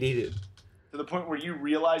 They need it. To the point where you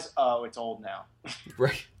realize, oh, it's old now.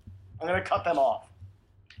 Right. I'm going to cut them off.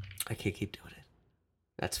 I can't keep doing it.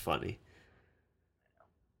 That's funny.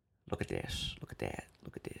 Look at this. Look at that.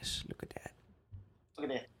 Look at this. Look at that. Look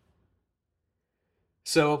at it.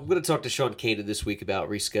 So I'm going to talk to Sean Kanan this week about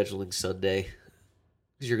rescheduling Sunday.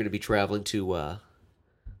 Because you're going to be traveling to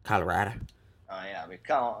Colorado. Oh, yeah.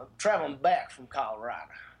 I'm traveling back from Colorado.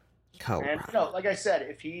 And, like I said,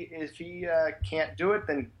 if he can't do it,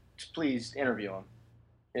 then please interview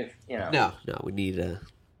him. No, we need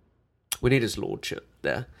his lordship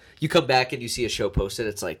there. You come back and you see a show posted.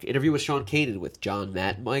 It's like interview with Sean Kanan with John,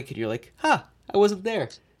 Matt, and Mike, and you're like, I wasn't there.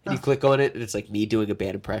 And you click on it, and it's like me doing a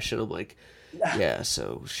bad impression. I'm like, yeah.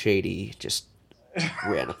 So Shady just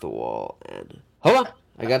ran up the wall, and hold on,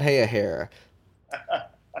 I got hair.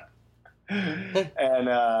 And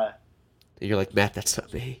you're like, Matt, that's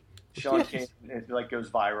not me. Sean Kanan, it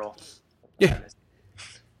goes viral. Yeah.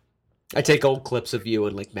 I take old clips of you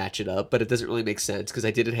and match it up, but it doesn't really make sense because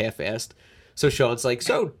I did it half-assed. So Sean's like,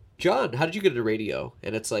 so John, how did you get into radio?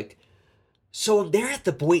 And it's like, so I'm there at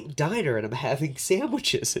the Boynton Diner and I'm having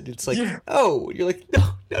sandwiches. And it's like, oh, and you're like,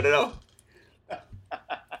 no.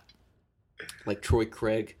 Like Troy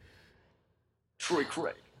Craig.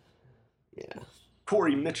 Yeah.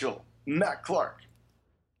 Corey Mitchell. Matt Clark.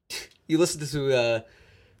 You listened to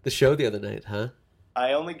the show the other night, huh? I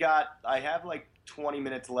have 20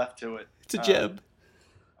 minutes left to it. It's a gem.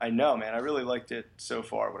 I know, man. I really liked it so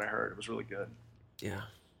far, what I heard. It was really good. Yeah.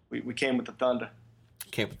 We came with the thunder.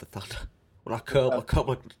 When I come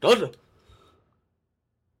with the thunder.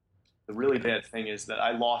 The really bad thing is that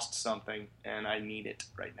I lost something, and I need it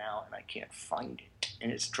right now, and I can't find it.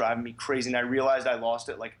 And it's driving me crazy, and I realized I lost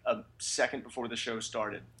it a second before the show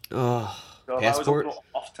started. Oh, so if passport? I was a little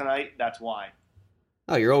off tonight, that's why.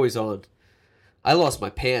 Oh, you're always on. I lost my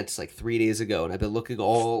pants 3 days ago, and I've been looking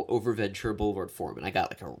all over Ventura Boulevard for them, and I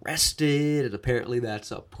got arrested, and apparently that's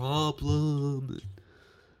a problem.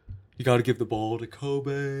 You got to give the ball to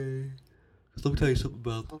Kobe. Let me tell you something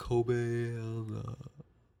about Kobe and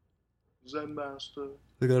Zen Master.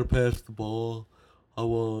 They got to pass the ball. I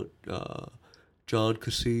want John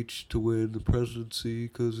Kasich to win the presidency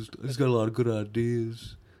because he's got a lot of good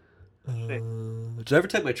ideas. Did I ever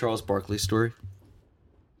tell my Charles Barkley story?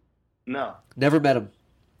 No. Never met him,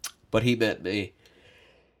 but he met me.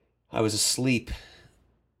 I was asleep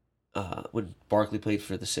when Barkley played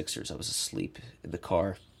for the Sixers. I was asleep in the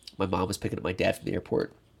car. My mom was picking up my dad from the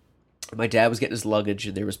airport. My dad was getting his luggage,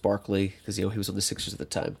 and there was Barkley, because he was on the Sixers at the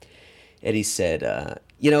time. And he said,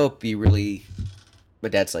 it'd be really... My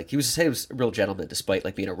dad's he was a real gentleman,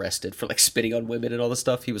 despite being arrested for spitting on women and all this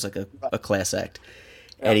stuff. He was a class act.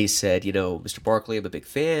 Yeah. And he said, Mr. Barkley, I'm a big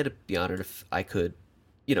fan. I'd be honored if I could,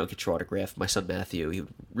 get your autograph. My son Matthew, he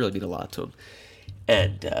would really mean a lot to him.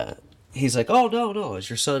 And he's like, oh, no, is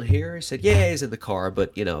your son here? He said, yeah, he's in the car,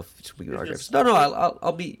 but, if we get autographs. No,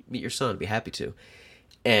 I'll meet your son. I'd be happy to.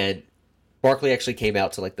 And Barkley actually came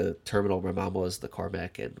out to the terminal where my mom was, the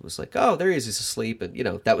Carmack, and was like, oh, there he is, he's asleep. And,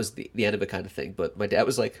 that was the end of it kind of thing. But my dad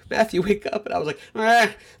was like, Matthew, wake up. And I was like,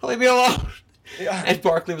 leave me alone. Yeah. And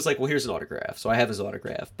Barkley was like, well, here's an autograph. So I have his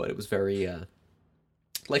autograph, but it was very,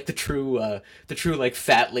 like the true, like,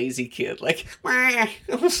 fat, lazy kid. Like,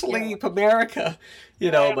 I'm asleep, America.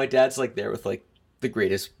 You know, my dad's, like, there with, like, the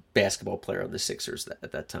greatest basketball player on the Sixers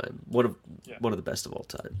at that time. One of the best of all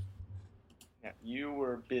time. Yeah, you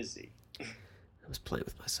were busy. I was playing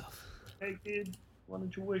with myself. Hey, kid, why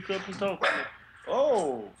don't you wake up and talk to me?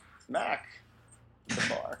 Oh, Mac. The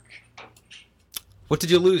bark. What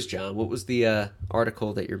did you lose, John? What was the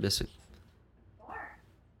article that you're missing?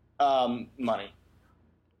 Money.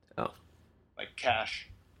 Oh. Like cash.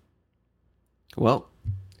 Well,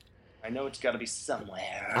 I know it's got to be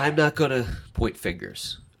somewhere. I'm not going to point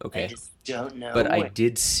fingers, okay? I just don't know. But I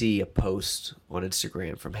did see a post on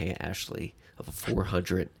Instagram from Hey Ashley of a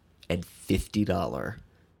 $450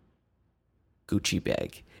 Gucci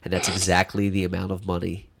bag. And that's exactly the amount of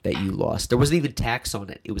money that you lost. There wasn't even tax on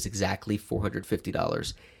it. It was exactly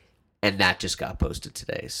 $450. And that just got posted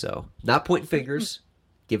today. So, not pointing fingers.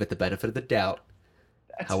 Give it the benefit of the doubt.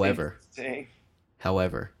 That's However, interesting.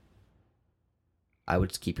 I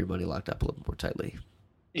would keep your money locked up a little more tightly.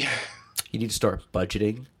 Yeah. You need to start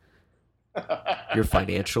budgeting your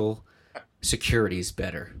financial securities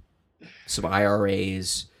better. Some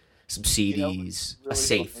IRAs, some CDs, really a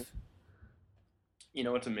safe. funny? You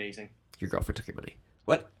know what's amazing? Your girlfriend took your money.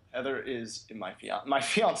 What? Heather is my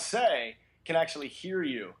fiance can actually hear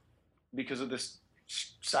you because of this.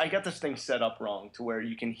 I got this thing set up wrong to where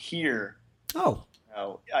you can hear. Oh.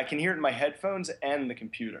 I can hear it in my headphones and the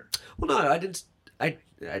computer. Well, no, I didn't. I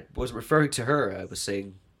wasn't referring to her. I was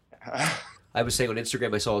saying on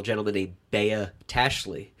Instagram I saw a gentleman named Bea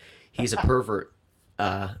Tashley. He's a pervert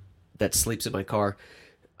that sleeps in my car.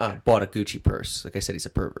 Bought a Gucci purse. Like I said, he's a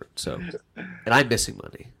pervert. So, and I'm missing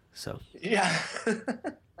money. So yeah,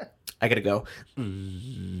 I gotta go.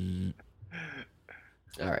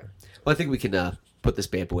 All right. Well, I think we can put this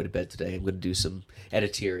bad boy to bed today. I'm gonna do some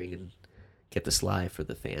editeering and get this live for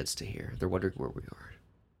the fans to hear. They're wondering where we are.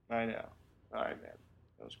 I know. All right, man.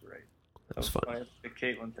 That was great. That was fun. Funny. The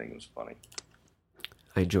Caitlyn thing was funny.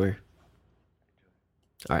 I enjoy her.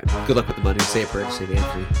 All right. Good luck with the money. Say a prayer to St.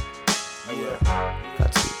 Anthony. Yeah.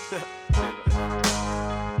 Godspeed.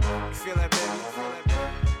 You feel that, baby?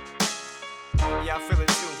 Yeah, I feel it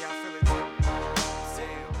too.